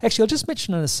synchronicity. Actually, I'll just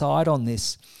mention an aside on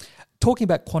this. talking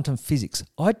about quantum physics,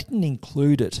 I didn't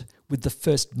include it with the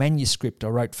first manuscript I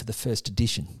wrote for the first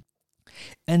edition.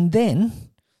 And then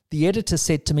the editor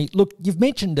said to me, look, you've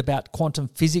mentioned about quantum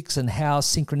physics and how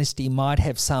synchronicity might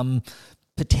have some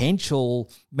potential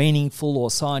meaningful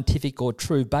or scientific or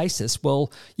true basis.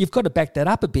 Well, you've got to back that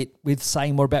up a bit with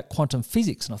saying more about quantum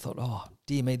physics. And I thought, oh,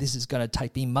 dear me, this is going to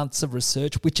take me months of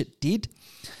research, which it did.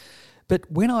 But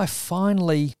when I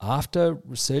finally, after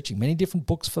researching many different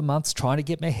books for months, trying to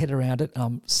get my head around it,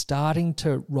 I'm starting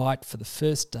to write for the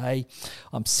first day.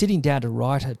 I'm sitting down to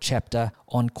write a chapter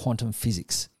on quantum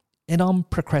physics. And I'm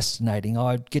procrastinating.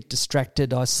 I get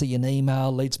distracted. I see an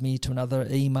email, leads me to another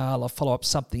email. I follow up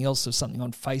something else or something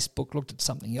on Facebook, looked at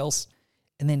something else.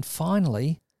 And then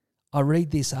finally, I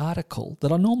read this article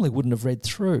that I normally wouldn't have read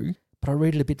through, but I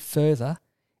read it a bit further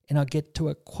and I get to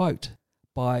a quote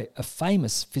by a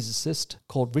famous physicist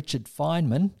called Richard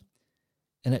Feynman.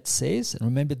 And it says, and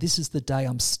remember, this is the day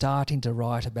I'm starting to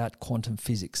write about quantum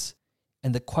physics.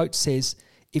 And the quote says,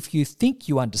 if you think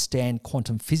you understand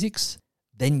quantum physics,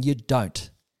 then you don't.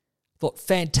 Thought,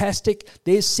 fantastic,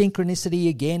 there's synchronicity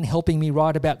again, helping me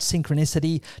write about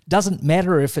synchronicity. Doesn't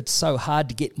matter if it's so hard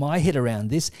to get my head around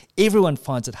this. Everyone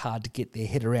finds it hard to get their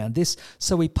head around this.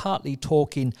 So we partly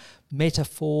talk in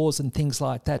metaphors and things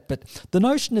like that. But the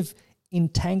notion of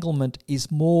entanglement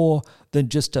is more than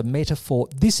just a metaphor.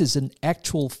 This is an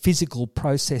actual physical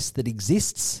process that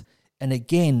exists. And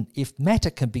again, if matter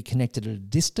can be connected at a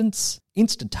distance,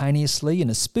 instantaneously,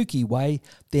 in a spooky way,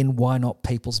 then why not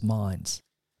people's minds?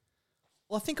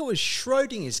 Well, I think it was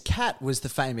Schrodinger's cat was the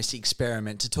famous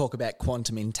experiment to talk about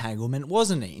quantum entanglement,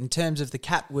 wasn't it? In terms of the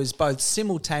cat was both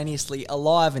simultaneously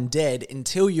alive and dead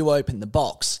until you open the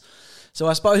box. So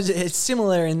I suppose it's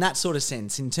similar in that sort of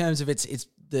sense, in terms of it's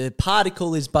the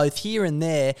particle is both here and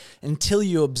there until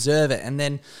you observe it. And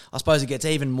then I suppose it gets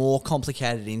even more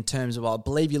complicated in terms of, I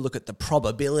believe you look at the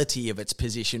probability of its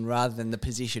position rather than the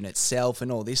position itself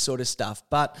and all this sort of stuff.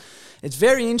 But it's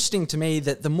very interesting to me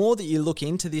that the more that you look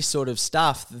into this sort of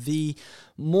stuff, the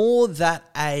more that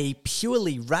a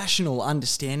purely rational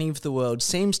understanding of the world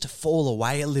seems to fall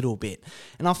away a little bit.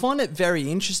 And I find it very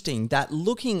interesting that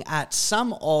looking at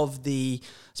some of the,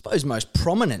 I suppose, most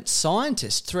prominent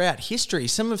scientists throughout history,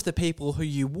 some of the people who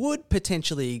you would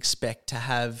potentially expect to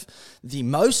have the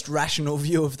most rational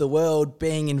view of the world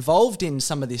being involved in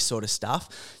some of this sort of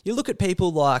stuff. You look at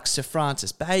people like Sir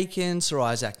Francis Bacon, Sir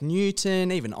Isaac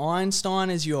Newton, even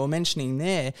Einstein, as you were mentioning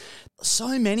there.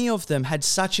 So many of them had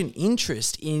such an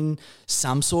interest in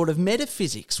some sort of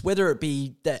metaphysics, whether it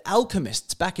be the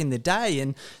alchemists back in the day.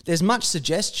 And there's much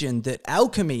suggestion that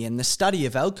alchemy and the study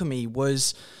of alchemy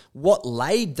was what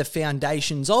laid the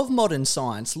foundations of modern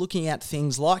science, looking at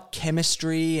things like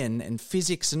chemistry and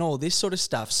physics and all this sort of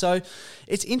stuff. So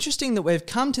it's interesting that we've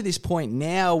come to this point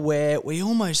now where we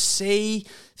almost see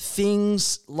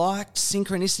things like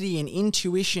synchronicity and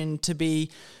intuition to be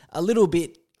a little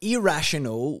bit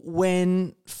irrational,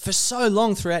 when for so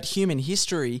long throughout human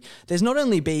history, there's not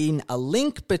only been a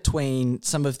link between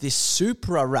some of this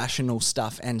supra-rational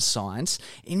stuff and science,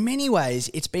 in many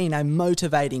ways it's been a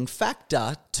motivating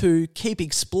factor to keep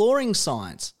exploring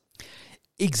science.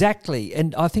 Exactly.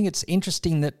 And I think it's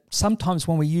interesting that sometimes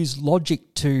when we use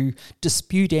logic to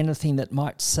dispute anything that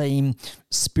might seem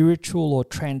spiritual or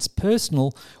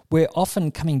transpersonal, we're often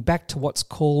coming back to what's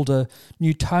called a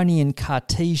Newtonian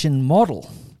Cartesian model.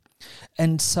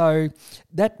 And so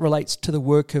that relates to the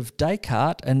work of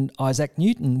Descartes and Isaac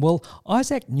Newton. Well,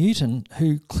 Isaac Newton,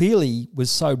 who clearly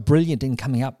was so brilliant in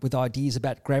coming up with ideas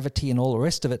about gravity and all the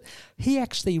rest of it, he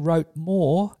actually wrote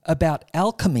more about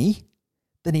alchemy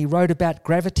than he wrote about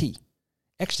gravity.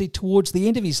 Actually, towards the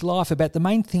end of his life, about the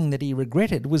main thing that he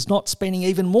regretted was not spending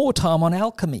even more time on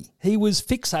alchemy. He was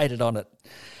fixated on it.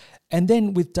 And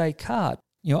then with Descartes,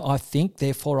 I think,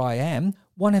 therefore I am,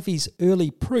 one of his early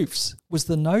proofs was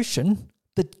the notion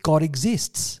that God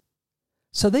exists.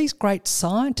 So these great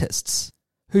scientists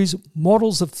whose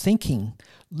models of thinking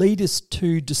lead us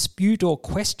to dispute or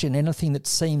question anything that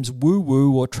seems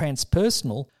woo-woo or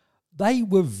transpersonal, they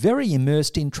were very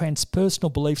immersed in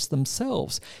transpersonal beliefs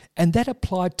themselves, and that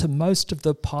applied to most of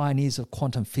the pioneers of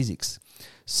quantum physics.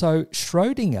 So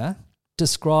Schrödinger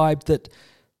described that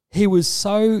he was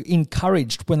so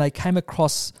encouraged when they came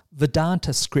across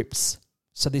Vedanta scripts,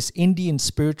 so this Indian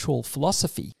spiritual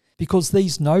philosophy, because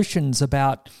these notions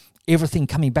about everything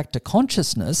coming back to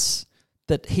consciousness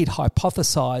that he'd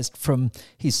hypothesized from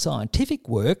his scientific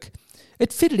work,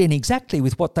 it fitted in exactly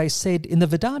with what they said in the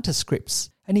Vedanta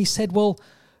scripts. And he said, well,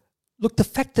 look, the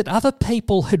fact that other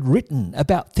people had written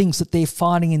about things that they're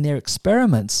finding in their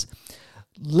experiments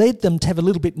led them to have a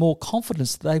little bit more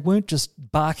confidence that they weren't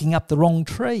just barking up the wrong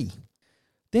tree.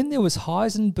 Then there was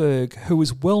Heisenberg, who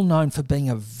was well known for being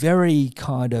a very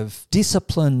kind of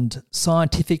disciplined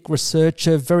scientific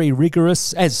researcher, very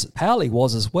rigorous, as Pauli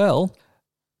was as well.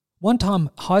 One time,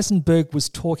 Heisenberg was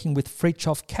talking with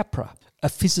Fritjof Capra, a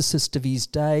physicist of his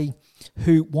day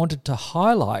who wanted to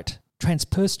highlight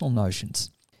transpersonal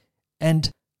notions.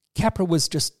 And Capra was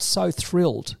just so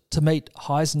thrilled to meet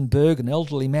Heisenberg, an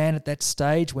elderly man at that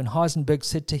stage, when Heisenberg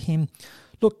said to him,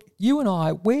 "Look, you and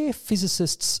I, we're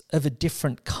physicists of a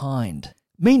different kind,"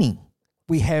 meaning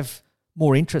we have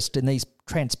more interest in these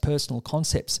transpersonal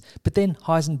concepts. But then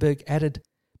Heisenberg added,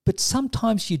 "But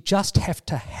sometimes you just have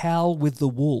to howl with the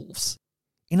wolves."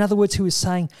 In other words, he was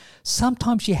saying,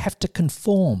 sometimes you have to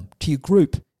conform to your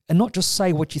group and not just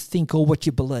say what you think or what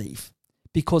you believe,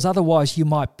 because otherwise you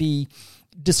might be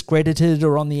discredited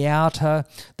or on the outer,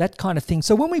 that kind of thing.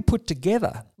 So when we put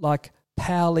together like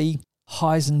Pauli,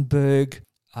 Heisenberg,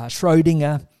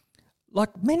 Schrödinger,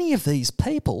 like many of these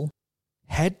people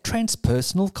had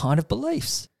transpersonal kind of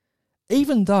beliefs,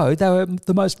 even though they were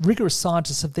the most rigorous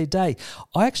scientists of their day.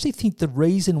 I actually think the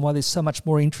reason why there's so much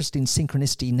more interest in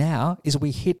synchronicity now is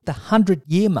we hit the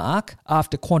 100-year mark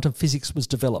after quantum physics was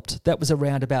developed. That was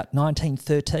around about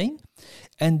 1913.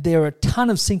 And there are a ton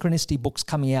of synchronicity books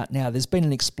coming out now. There's been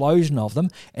an explosion of them,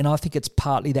 and I think it's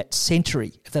partly that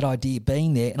century of that idea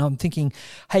being there. And I'm thinking,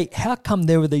 hey, how come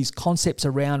there were these concepts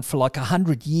around for like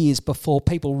 100 years before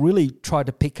people really tried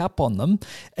to pick up on them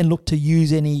and look to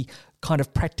use any kind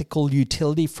of practical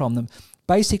utility from them?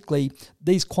 Basically,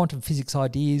 these quantum physics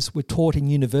ideas were taught in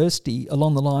university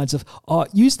along the lines of,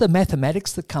 use the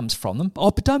mathematics that comes from them,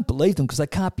 but don't believe them because they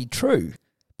can't be true,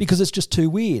 because it's just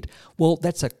too weird. Well,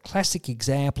 that's a classic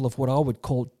example of what I would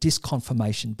call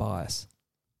disconfirmation bias.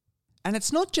 And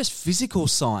it's not just physical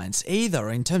science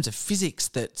either, in terms of physics,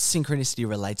 that synchronicity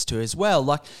relates to as well.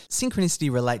 Like,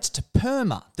 synchronicity relates to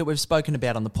PERMA that we've spoken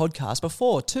about on the podcast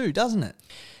before too, doesn't it?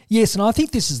 Yes, and I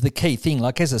think this is the key thing.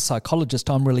 Like, as a psychologist,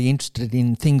 I'm really interested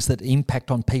in things that impact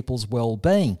on people's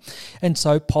well-being. And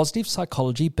so positive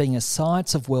psychology being a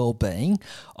science of well-being,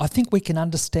 I think we can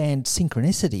understand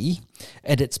synchronicity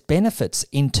and its benefits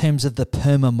in terms of the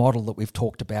PERMA model that we've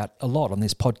talked about a lot on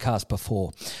this podcast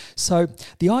before. So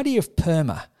the idea of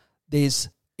PERMA, there's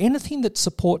anything that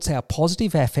supports our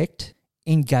positive affect,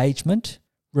 engagement,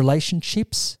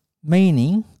 relationships,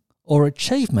 meaning, or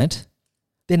achievement,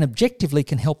 then objectively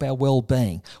can help our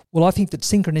well-being. Well, I think that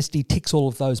synchronicity ticks all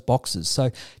of those boxes.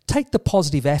 So take the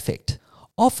positive affect.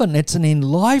 Often it's an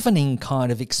enlivening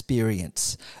kind of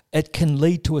experience. It can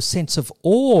lead to a sense of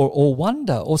awe or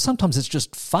wonder, or sometimes it's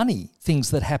just funny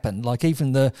things that happen, like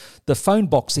even the phone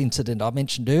box incident I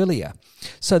mentioned earlier.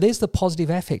 So there's the positive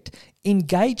affect.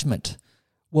 Engagement.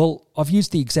 Well, I've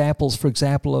used the examples, for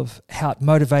example, of how it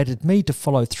motivated me to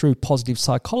follow through positive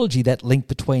psychology, that link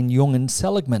between Jung and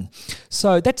Seligman.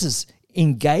 So that's as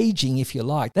engaging, if you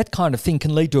like. That kind of thing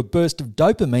can lead to a burst of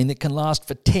dopamine that can last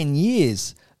for 10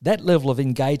 years. That level of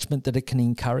engagement that it can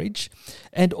encourage.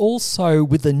 And also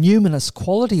with the numinous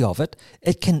quality of it,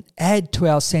 it can add to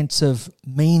our sense of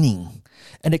meaning.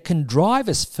 And it can drive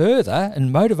us further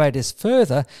and motivate us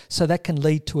further, so that can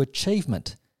lead to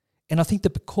achievement. And I think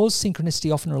that because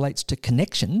synchronicity often relates to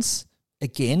connections,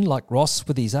 again, like Ross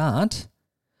with his aunt,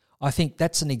 I think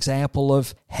that's an example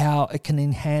of how it can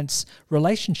enhance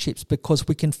relationships, because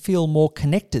we can feel more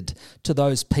connected to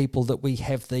those people that we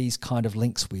have these kind of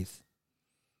links with.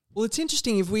 Well, it's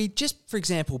interesting if we just, for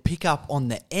example, pick up on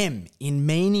the M in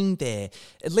meaning there.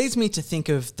 It leads me to think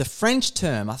of the French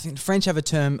term. I think the French have a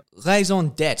term, raison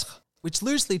d'être, which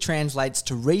loosely translates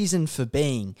to reason for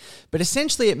being. But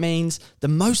essentially it means the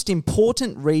most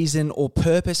important reason or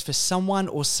purpose for someone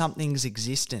or something's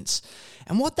existence.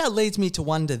 And what that leads me to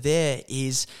wonder there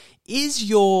is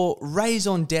your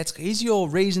raison d'être, is your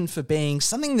reason for being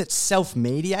something that's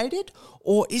self-mediated,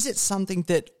 or is it something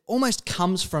that almost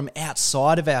comes from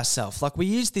outside of ourselves? Like, we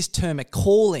use this term a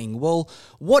calling. Well,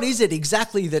 what is it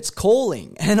exactly that's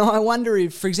calling? And I wonder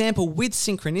if, for example, with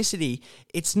synchronicity,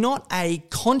 it's not a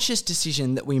conscious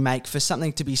decision that we make for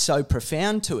something to be so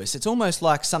profound to us. It's almost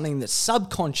like something that's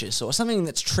subconscious or something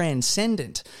that's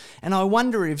transcendent. And I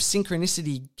wonder if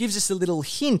synchronicity gives us a little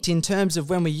hint in terms of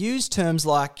when we use terms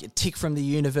like tick from the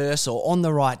universe or on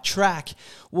the right track.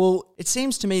 Well, it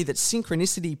seems to me that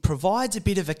synchronicity provides a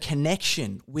bit of a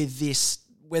connection with this,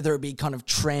 whether it be kind of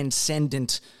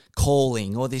transcendent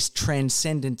calling or this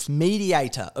transcendent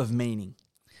mediator of meaning.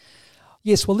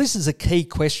 Yes, well, this is a key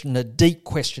question, a deep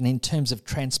question in terms of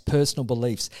transpersonal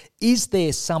beliefs. Is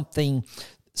there something,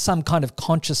 some kind of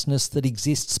consciousness that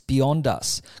exists beyond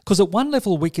us? Because at one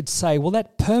level we could say, well,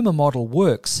 that PERMA model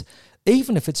works,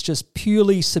 even if it's just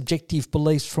purely subjective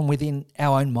beliefs from within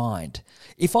our own mind.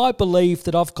 If I believe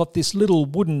that I've got this little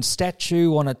wooden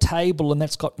statue on a table and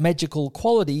that's got magical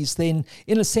qualities, then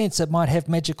in a sense it might have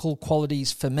magical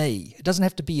qualities for me. It doesn't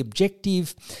have to be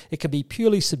objective, it can be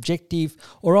purely subjective,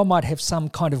 or I might have some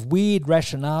kind of weird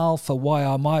rationale for why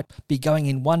I might be going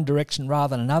in one direction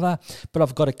rather than another, but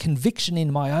I've got a conviction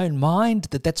in my own mind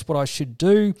that that's what I should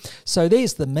do. So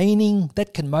there's the meaning,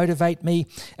 that can motivate me,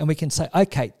 and we can say,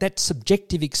 okay, that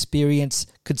subjective experience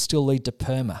could still lead to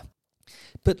PERMA.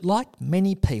 But like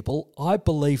many people, I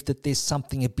believe that there's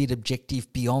something a bit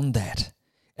objective beyond that.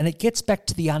 And it gets back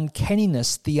to the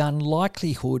uncanniness, the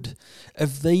unlikelihood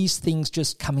of these things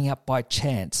just coming up by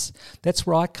chance. That's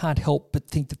where I can't help but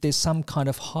think that there's some kind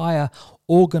of higher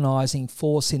organising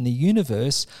force in the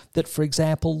universe that, for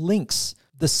example, links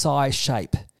the psi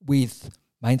shape with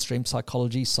mainstream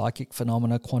psychology, psychic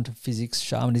phenomena, quantum physics,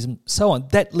 shamanism, so on.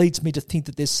 That leads me to think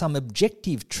that there's some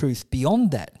objective truth beyond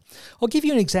that. I'll give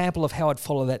you an example of how I'd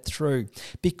follow that through.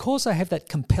 Because I have that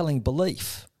compelling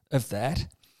belief of that,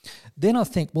 then I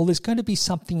think, well, there's going to be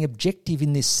something objective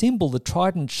in this symbol, the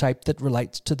trident shape, that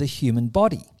relates to the human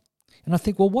body. And I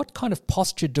think, well, what kind of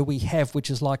posture do we have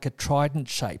which is like a trident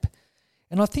shape?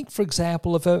 And I think, for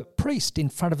example, of a priest in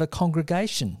front of a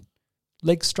congregation,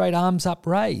 legs straight, arms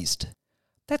upraised.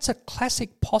 That's a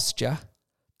classic posture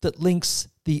that links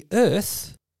the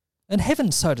earth and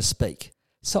heaven, so to speak.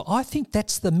 So I think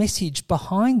that's the message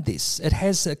behind this. It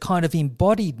has a kind of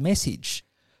embodied message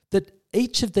that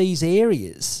each of these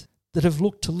areas that have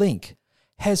looked to link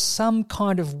has some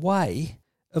kind of way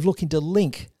of looking to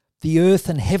link the earth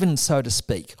and heaven, so to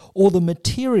speak, or the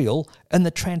material and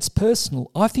the transpersonal.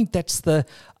 I think that's the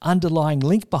underlying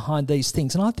link behind these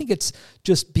things. And I think it's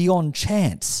just beyond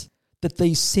chance that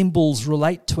these symbols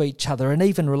relate to each other and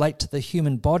even relate to the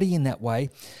human body in that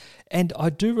way. And I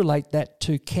do relate that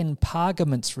to Ken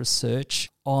Pargament's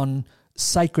research on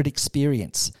sacred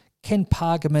experience. Ken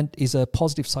Pargament is a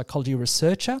positive psychology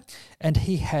researcher, and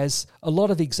he has a lot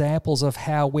of examples of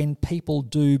how when people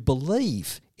do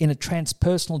believe in a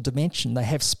transpersonal dimension, they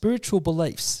have spiritual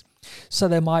beliefs. So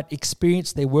they might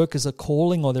experience their work as a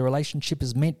calling or their relationship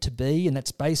is meant to be, and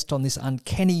that's based on this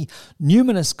uncanny,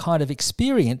 numinous kind of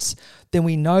experience, then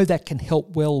we know that can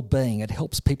help well-being. It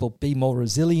helps people be more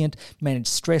resilient, manage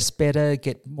stress better,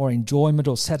 get more enjoyment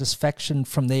or satisfaction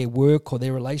from their work or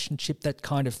their relationship, that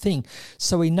kind of thing.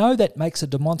 So we know that makes a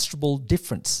demonstrable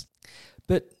difference.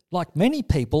 But like many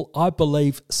people, I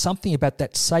believe something about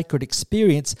that sacred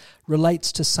experience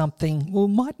relates to something, well,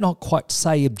 might not quite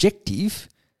say objective,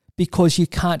 because you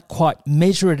can't quite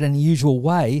measure it in a usual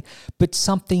way, but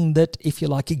something that, if you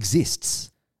like,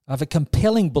 exists. I have a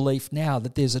compelling belief now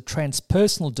that there's a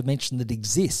transpersonal dimension that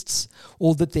exists,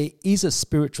 or that there is a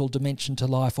spiritual dimension to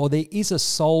life, or there is a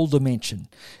soul dimension.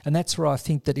 And that's where I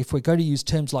think that if we're going to use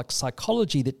terms like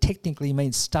psychology, that technically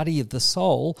means study of the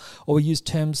soul, or we use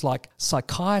terms like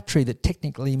psychiatry, that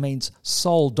technically means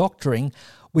soul doctoring,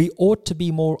 we ought to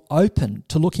be more open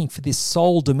to looking for this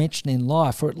soul dimension in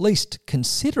life, or at least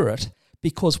consider it,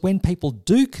 because when people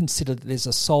do consider that there's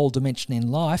a soul dimension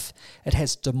in life, it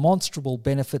has demonstrable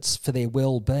benefits for their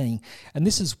well-being. And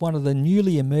this is one of the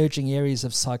newly emerging areas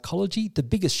of psychology. The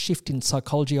biggest shift in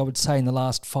psychology, I would say, in the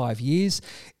last 5 years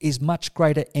is much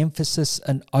greater emphasis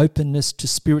and openness to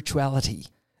spirituality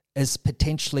as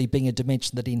potentially being a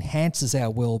dimension that enhances our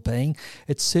well-being.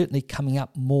 It's certainly coming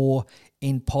up more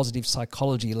in positive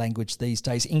psychology language these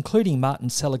days, including Martin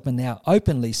Seligman now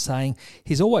openly saying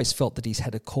he's always felt that he's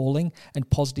had a calling and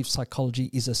positive psychology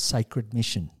is a sacred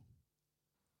mission.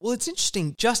 Well, it's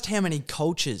interesting just how many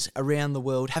cultures around the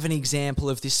world have an example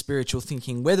of this spiritual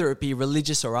thinking, whether it be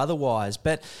religious or otherwise,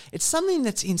 but it's something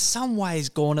that's in some ways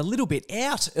gone a little bit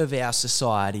out of our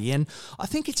society. And I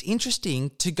think it's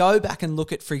interesting to go back and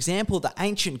look at, for example, the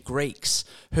ancient Greeks,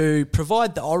 who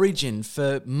provide the origin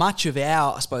for much of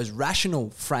our, I suppose, rational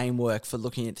framework for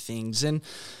looking at things. And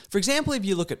for example, if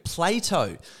you look at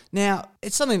Plato, now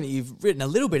it's something that you've written a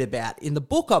little bit about in the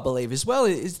book, I believe, as well,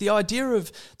 is the idea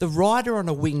of the rider on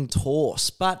a winged horse.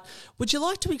 But would you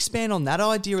like to expand on that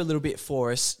idea a little bit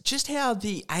for us? Just how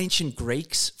the ancient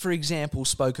Greeks, for example,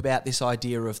 spoke about this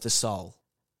idea of the soul.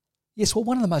 Yes, well,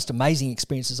 one of the most amazing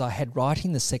experiences I had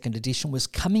writing the second edition was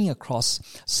coming across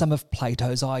some of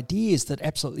Plato's ideas that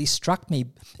absolutely struck me,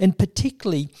 and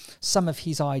particularly some of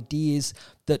his ideas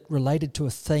that related to a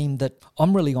theme that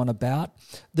I'm really on about,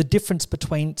 the difference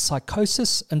between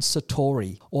psychosis and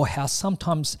satori, or how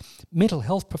sometimes mental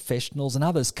health professionals and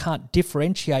others can't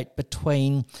differentiate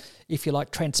between, if you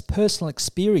like, transpersonal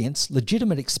experience,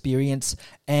 legitimate experience,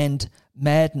 and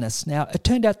madness. Now, it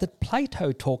turned out that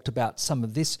Plato talked about some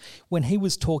of this when he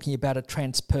was talking about a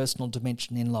transpersonal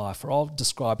dimension in life, or I'll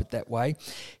describe it that way.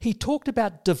 He talked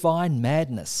about divine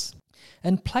madness.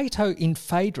 And Plato in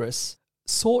Phaedrus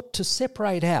sought to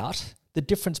separate out the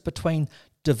difference between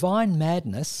divine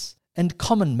madness and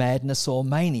common madness or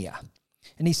mania.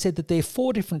 And he said that there are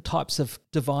 4 different types of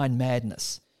divine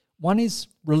madness. One is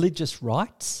religious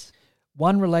rites,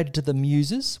 one related to the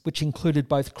muses, which included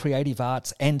both creative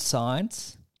arts and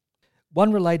science,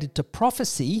 one related to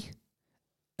prophecy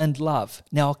and love.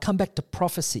 Now, I'll come back to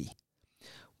prophecy.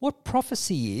 What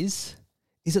prophecy is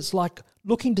it's like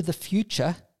looking to the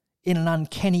future in an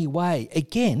uncanny way.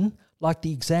 Again, like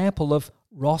the example of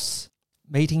Ross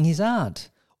meeting his aunt.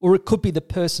 Or it could be the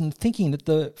person thinking that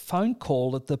the phone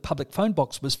call at the public phone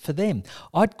box was for them.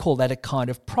 I'd call that a kind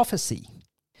of prophecy.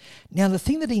 Now, the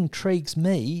thing that intrigues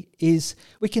me is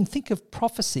we can think of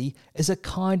prophecy as a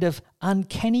kind of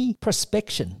uncanny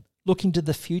prospection, looking to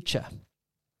the future.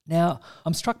 Now,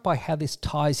 I'm struck by how this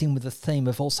ties in with the theme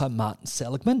of also Martin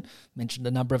Seligman, mentioned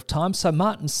a number of times. So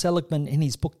Martin Seligman, in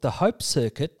his book The Hope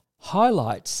Circuit,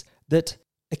 highlights that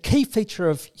a key feature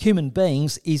of human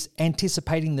beings is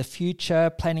anticipating the future,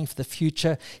 planning for the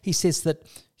future. He says that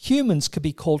humans could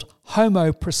be called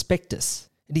Homo prospectus.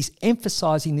 And he's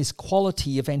emphasising this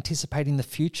quality of anticipating the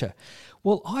future.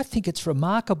 Well, I think it's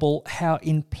remarkable how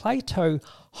in Plato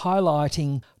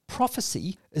highlighting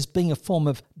prophecy as being a form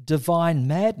of divine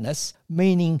madness,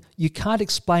 meaning you can't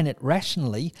explain it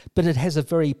rationally, but it has a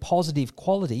very positive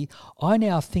quality, I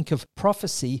now think of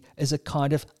prophecy as a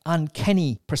kind of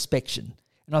uncanny prospection.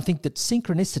 And I think that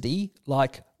synchronicity,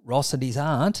 like Ross and his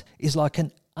aunt, is like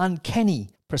an uncanny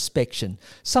prospection,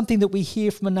 something that we hear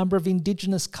from a number of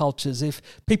indigenous cultures. If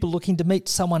people looking to meet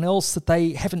someone else that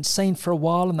they haven't seen for a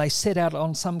while and they set out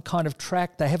on some kind of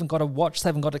track, they haven't got a watch, they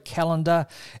haven't got a calendar,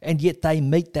 and yet they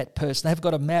meet that person. They haven't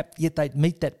got a map, yet they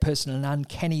meet that person in an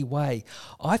uncanny way.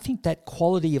 I think that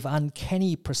quality of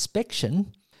uncanny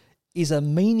prospection is a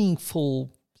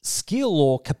meaningful skill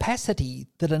or capacity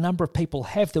that a number of people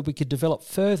have that we could develop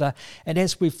further. And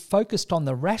as we've focused on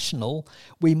the rational,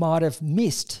 we might have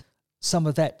missed some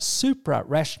of that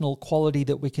supra-rational quality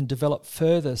that we can develop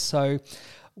further. So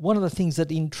one of the things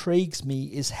that intrigues me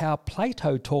is how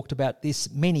Plato talked about this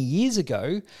many years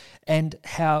ago and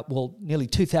how, well, nearly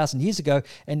 2,000 years ago,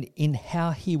 and in how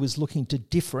he was looking to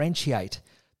differentiate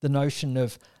the notion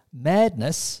of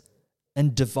madness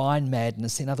and divine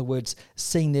madness. In other words,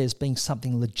 seeing there as being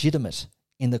something legitimate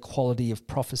in the quality of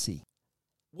prophecy.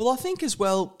 Well, I think as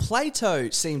well, Plato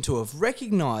seemed to have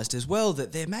recognised as well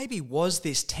that there maybe was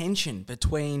this tension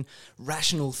between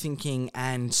rational thinking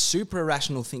and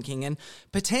supra-rational thinking, and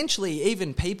potentially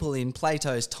even people in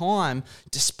Plato's time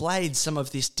displayed some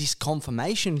of this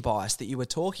disconfirmation bias that you were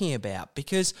talking about,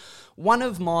 because one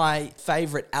of my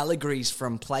favourite allegories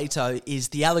from Plato is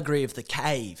the allegory of the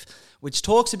cave, which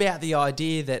talks about the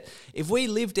idea that if we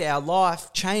lived our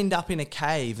life chained up in a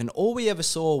cave and all we ever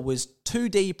saw was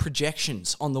 2D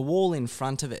projections on the wall in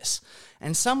front of us,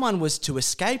 and someone was to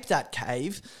escape that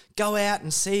cave, go out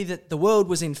and see that the world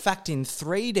was in fact in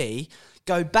 3D,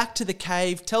 go back to the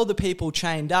cave, tell the people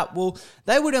chained up, well,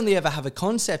 they would only ever have a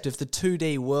concept of the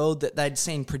 2D world that they'd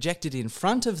seen projected in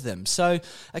front of them. So,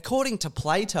 according to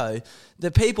Plato, the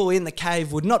people in the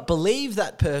cave would not believe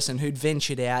that person who'd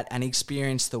ventured out and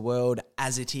experienced the world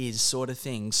as it is, sort of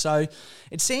thing. So,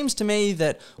 it seems to me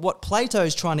that what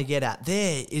Plato's trying to get at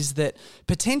there is that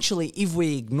potentially if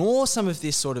we ignore some of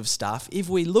this sort of stuff, if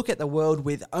we look at the world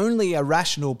with only a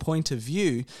rational point of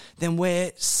view, then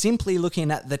we're simply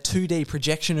looking at the 2D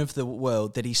projection of the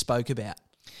world that he spoke about.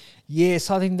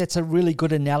 Yes, I think that's a really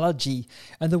good analogy.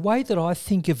 And the way that I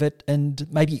think of it and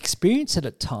maybe experience it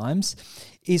at times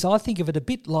is I think of it a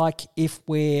bit like if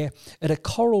we're at a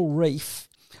coral reef,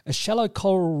 a shallow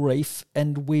coral reef,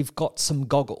 and we've got some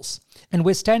goggles. And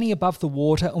we're standing above the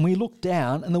water and we look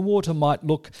down and the water might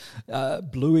look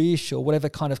bluish or whatever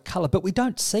kind of colour, but we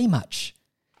don't see much.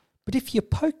 But if you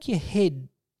poke your head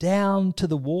down to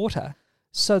the water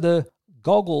so the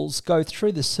goggles go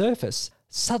through the surface,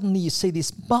 suddenly you see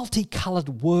this multicoloured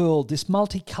world, this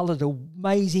multicoloured,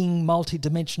 amazing,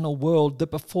 multidimensional world that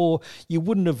before you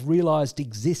wouldn't have realised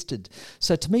existed.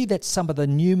 So to me, that's some of the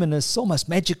numinous, almost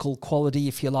magical quality,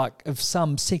 if you like, of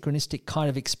some synchronistic kind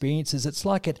of experiences. It's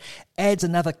like it adds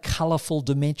another colourful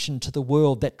dimension to the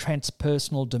world, that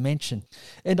transpersonal dimension.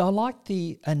 And I like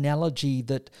the analogy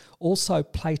that also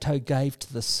Plato gave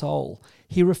to the soul.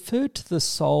 He referred to the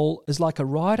soul as like a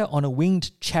rider on a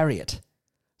winged chariot.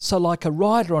 So like a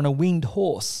rider on a winged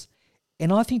horse.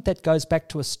 And I think that goes back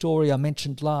to a story I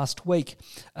mentioned last week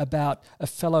about a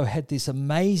fellow had this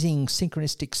amazing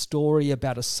synchronistic story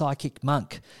about a psychic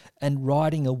monk and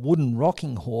riding a wooden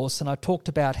rocking horse. And I talked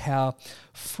about how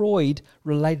Freud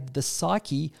related the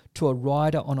psyche to a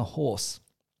rider on a horse.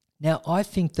 Now, I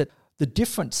think that the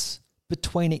difference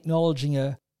between acknowledging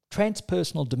a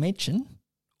transpersonal dimension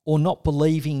or not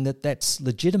believing that that's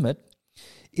legitimate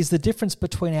is the difference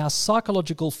between our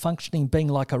psychological functioning being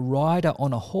like a rider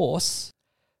on a horse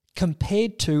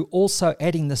compared to also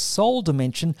adding the soul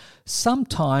dimension.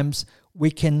 Sometimes we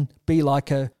can be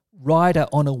like a rider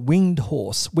on a winged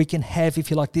horse. We can have, if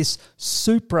you like, this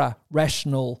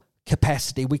supra-rational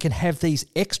capacity. We can have these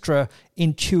extra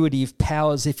intuitive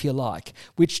powers, if you like,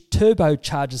 which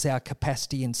turbocharges our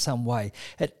capacity in some way.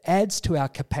 It adds to our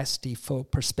capacity for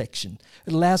prospection.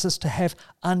 It allows us to have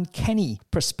uncanny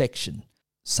prospection,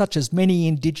 such as many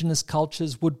indigenous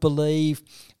cultures would believe,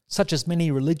 such as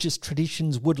many religious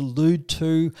traditions would allude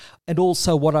to, and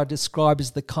also what I describe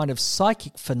as the kind of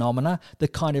psychic phenomena, the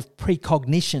kind of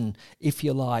precognition, if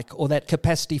you like, or that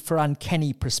capacity for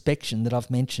uncanny prospection that I've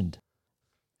mentioned.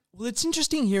 Well, it's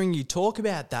interesting hearing you talk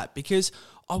about that, because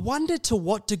I wonder to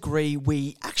what degree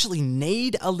we actually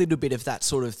need a little bit of that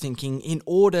sort of thinking in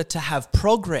order to have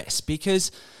progress,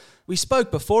 because we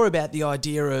spoke before about the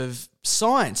idea of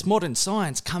science, modern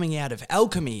science coming out of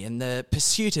alchemy and the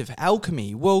pursuit of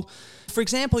alchemy. Well, for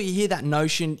example, you hear that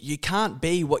notion, you can't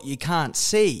be what you can't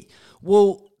see.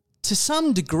 Well, to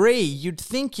some degree, you'd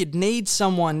think you'd need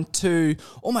someone to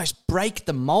almost break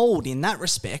the mold in that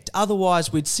respect.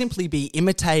 Otherwise, we'd simply be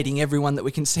imitating everyone that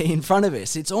we can see in front of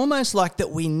us. It's almost like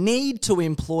that we need to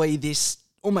employ this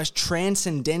almost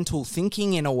transcendental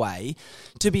thinking in a way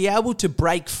to be able to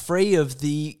break free of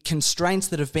the constraints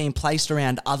that have been placed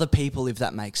around other people, if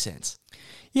that makes sense.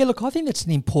 Yeah, look, I think that's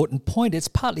an important point. It's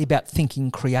partly about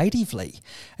thinking creatively.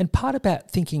 And part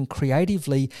about thinking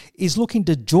creatively is looking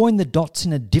to join the dots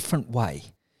in a different way.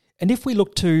 And if we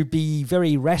look to be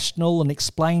very rational and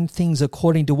explain things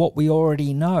according to what we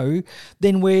already know,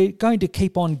 then we're going to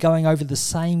keep on going over the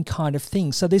same kind of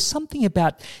thing. So there's something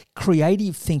about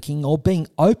creative thinking or being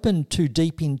open to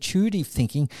deep intuitive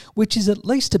thinking, which is at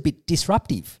least a bit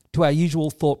disruptive to our usual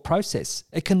thought process.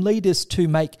 It can lead us to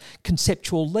make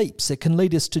conceptual leaps. It can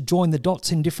lead us to join the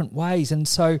dots in different ways. And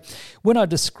so when I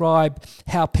describe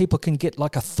how people can get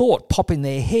like a thought pop in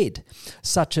their head,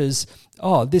 such as,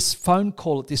 oh, this phone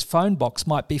call at this phone box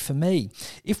might be for me.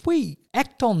 If we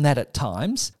act on that at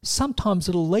times, sometimes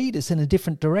it'll lead us in a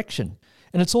different direction.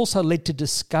 And it's also led to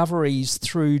discoveries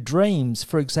through dreams.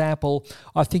 For example,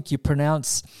 I think you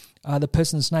pronounce the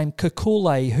person's name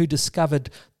Kekule, who discovered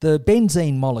the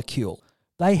benzene molecule.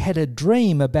 They had a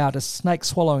dream about a snake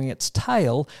swallowing its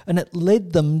tail, and it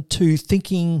led them to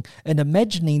thinking and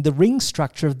imagining the ring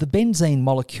structure of the benzene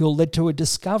molecule led to a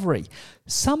discovery.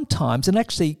 Sometimes, and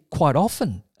actually quite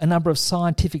often, a number of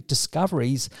scientific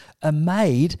discoveries are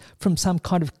made from some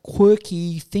kind of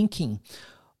quirky thinking.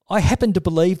 I happen to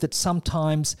believe that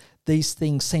sometimes these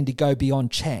things seem to go beyond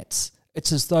chance.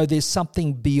 It's as though there's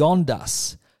something beyond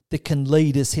us that can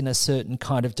lead us in a certain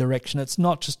kind of direction. It's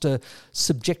not just a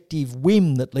subjective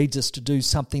whim that leads us to do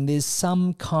something. There's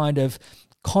some kind of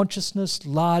consciousness,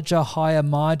 larger, higher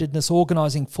mindedness,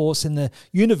 organising force in the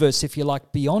universe, if you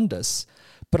like, beyond us.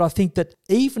 But I think that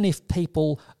even if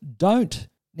people don't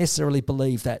necessarily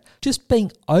believe that, just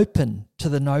being open to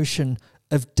the notion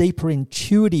of deeper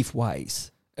intuitive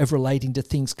ways of relating to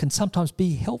things can sometimes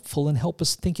be helpful and help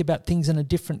us think about things in a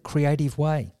different creative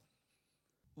way.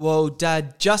 Well,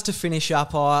 Dad, just to finish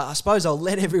up, I suppose I'll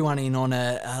let everyone in on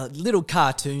a little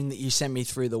cartoon that you sent me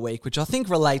through the week, which I think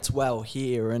relates well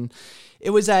here. And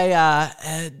it was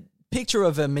a picture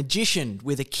of a magician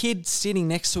with a kid sitting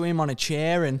next to him on a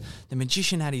chair, and the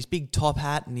magician had his big top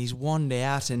hat and his wand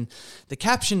out, and the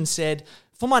caption said,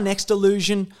 "For my next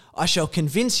illusion, I shall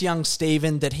convince young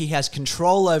Stephen that he has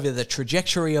control over the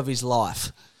trajectory of his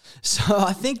life." So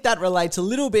I think that relates a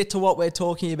little bit to what we're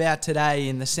talking about today,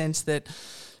 in the sense that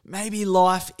maybe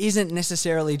life isn't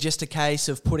necessarily just a case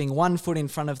of putting one foot in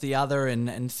front of the other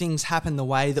and things happen the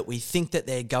way that we think that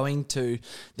they're going to.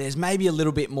 There's maybe a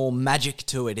little bit more magic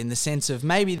to it, in the sense of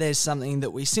maybe there's something that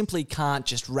we simply can't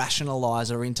just rationalise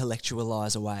or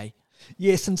intellectualise away.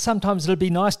 Yes, and sometimes it'd be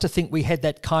nice to think we had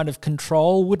that kind of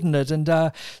control, wouldn't it? And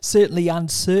certainly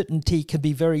uncertainty can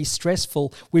be very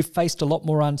stressful. We've faced a lot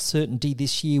more uncertainty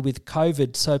this year with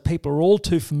COVID, so people are all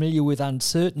too familiar with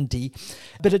uncertainty.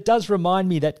 But it does remind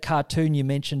me, that cartoon you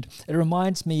mentioned, it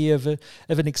reminds me of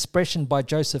an expression by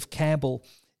Joseph Campbell.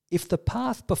 If the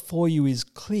path before you is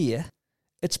clear,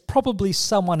 it's probably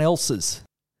someone else's.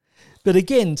 But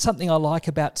again, something I like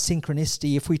about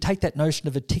synchronicity, if we take that notion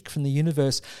of a tick from the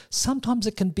universe, sometimes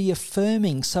it can be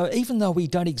affirming. So even though we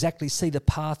don't exactly see the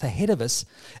path ahead of us,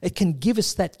 it can give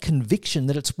us that conviction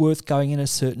that it's worth going in a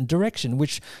certain direction,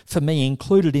 which for me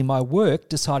included in my work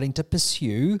deciding to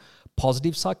pursue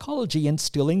positive psychology and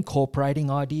still incorporating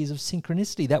ideas of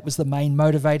synchronicity. That was the main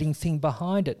motivating thing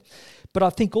behind it. But I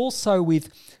think also with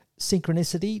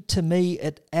synchronicity, to me,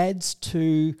 it adds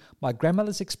to my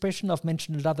grandmother's expression, I've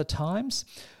mentioned it other times.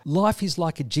 Life is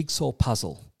like a jigsaw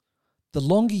puzzle. The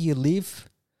longer you live,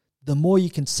 the more you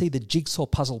can see the jigsaw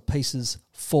puzzle pieces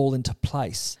fall into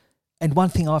place. And one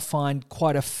thing I find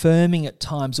quite affirming at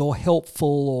times, or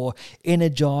helpful, or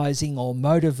energising, or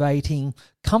motivating,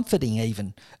 comforting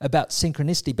even, about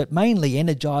synchronicity, but mainly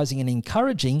energising and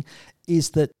encouraging,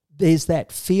 is that there's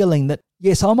that feeling that,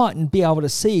 yes, I mightn't be able to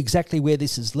see exactly where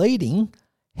this is leading.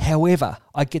 However,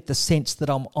 I get the sense that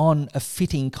I'm on a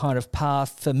fitting kind of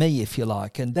path for me, if you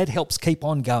like, and that helps keep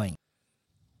on going.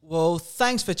 Well,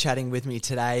 thanks for chatting with me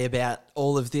today about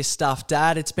all of this stuff,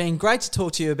 Dad. It's been great to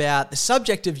talk to you about the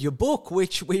subject of your book,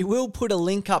 which we will put a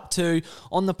link up to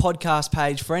on the podcast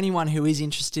page for anyone who is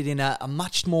interested in a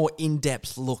much more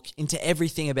in-depth look into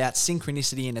everything about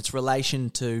synchronicity and its relation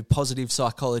to positive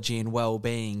psychology and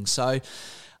well-being. So,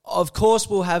 of course,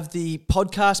 we'll have the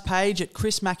podcast page at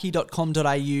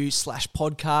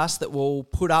chrismackey.com.au/podcast that we'll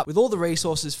put up with all the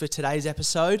resources for today's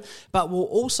episode, but we'll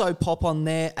also pop on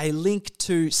there a link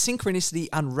to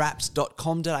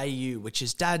synchronicityunwrapped.com.au, which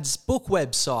is Dad's book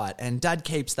website, and Dad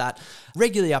keeps that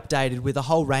regularly updated with a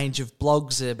whole range of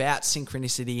blogs about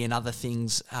synchronicity and other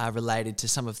things related to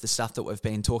some of the stuff that we've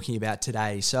been talking about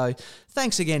today. So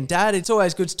thanks again, Dad. It's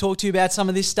always good to talk to you about some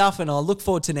of this stuff, and I'll look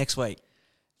forward to next week.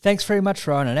 Thanks very much,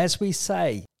 Ryan. And as we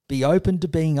say, be open to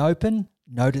being open.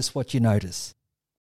 Notice what you notice.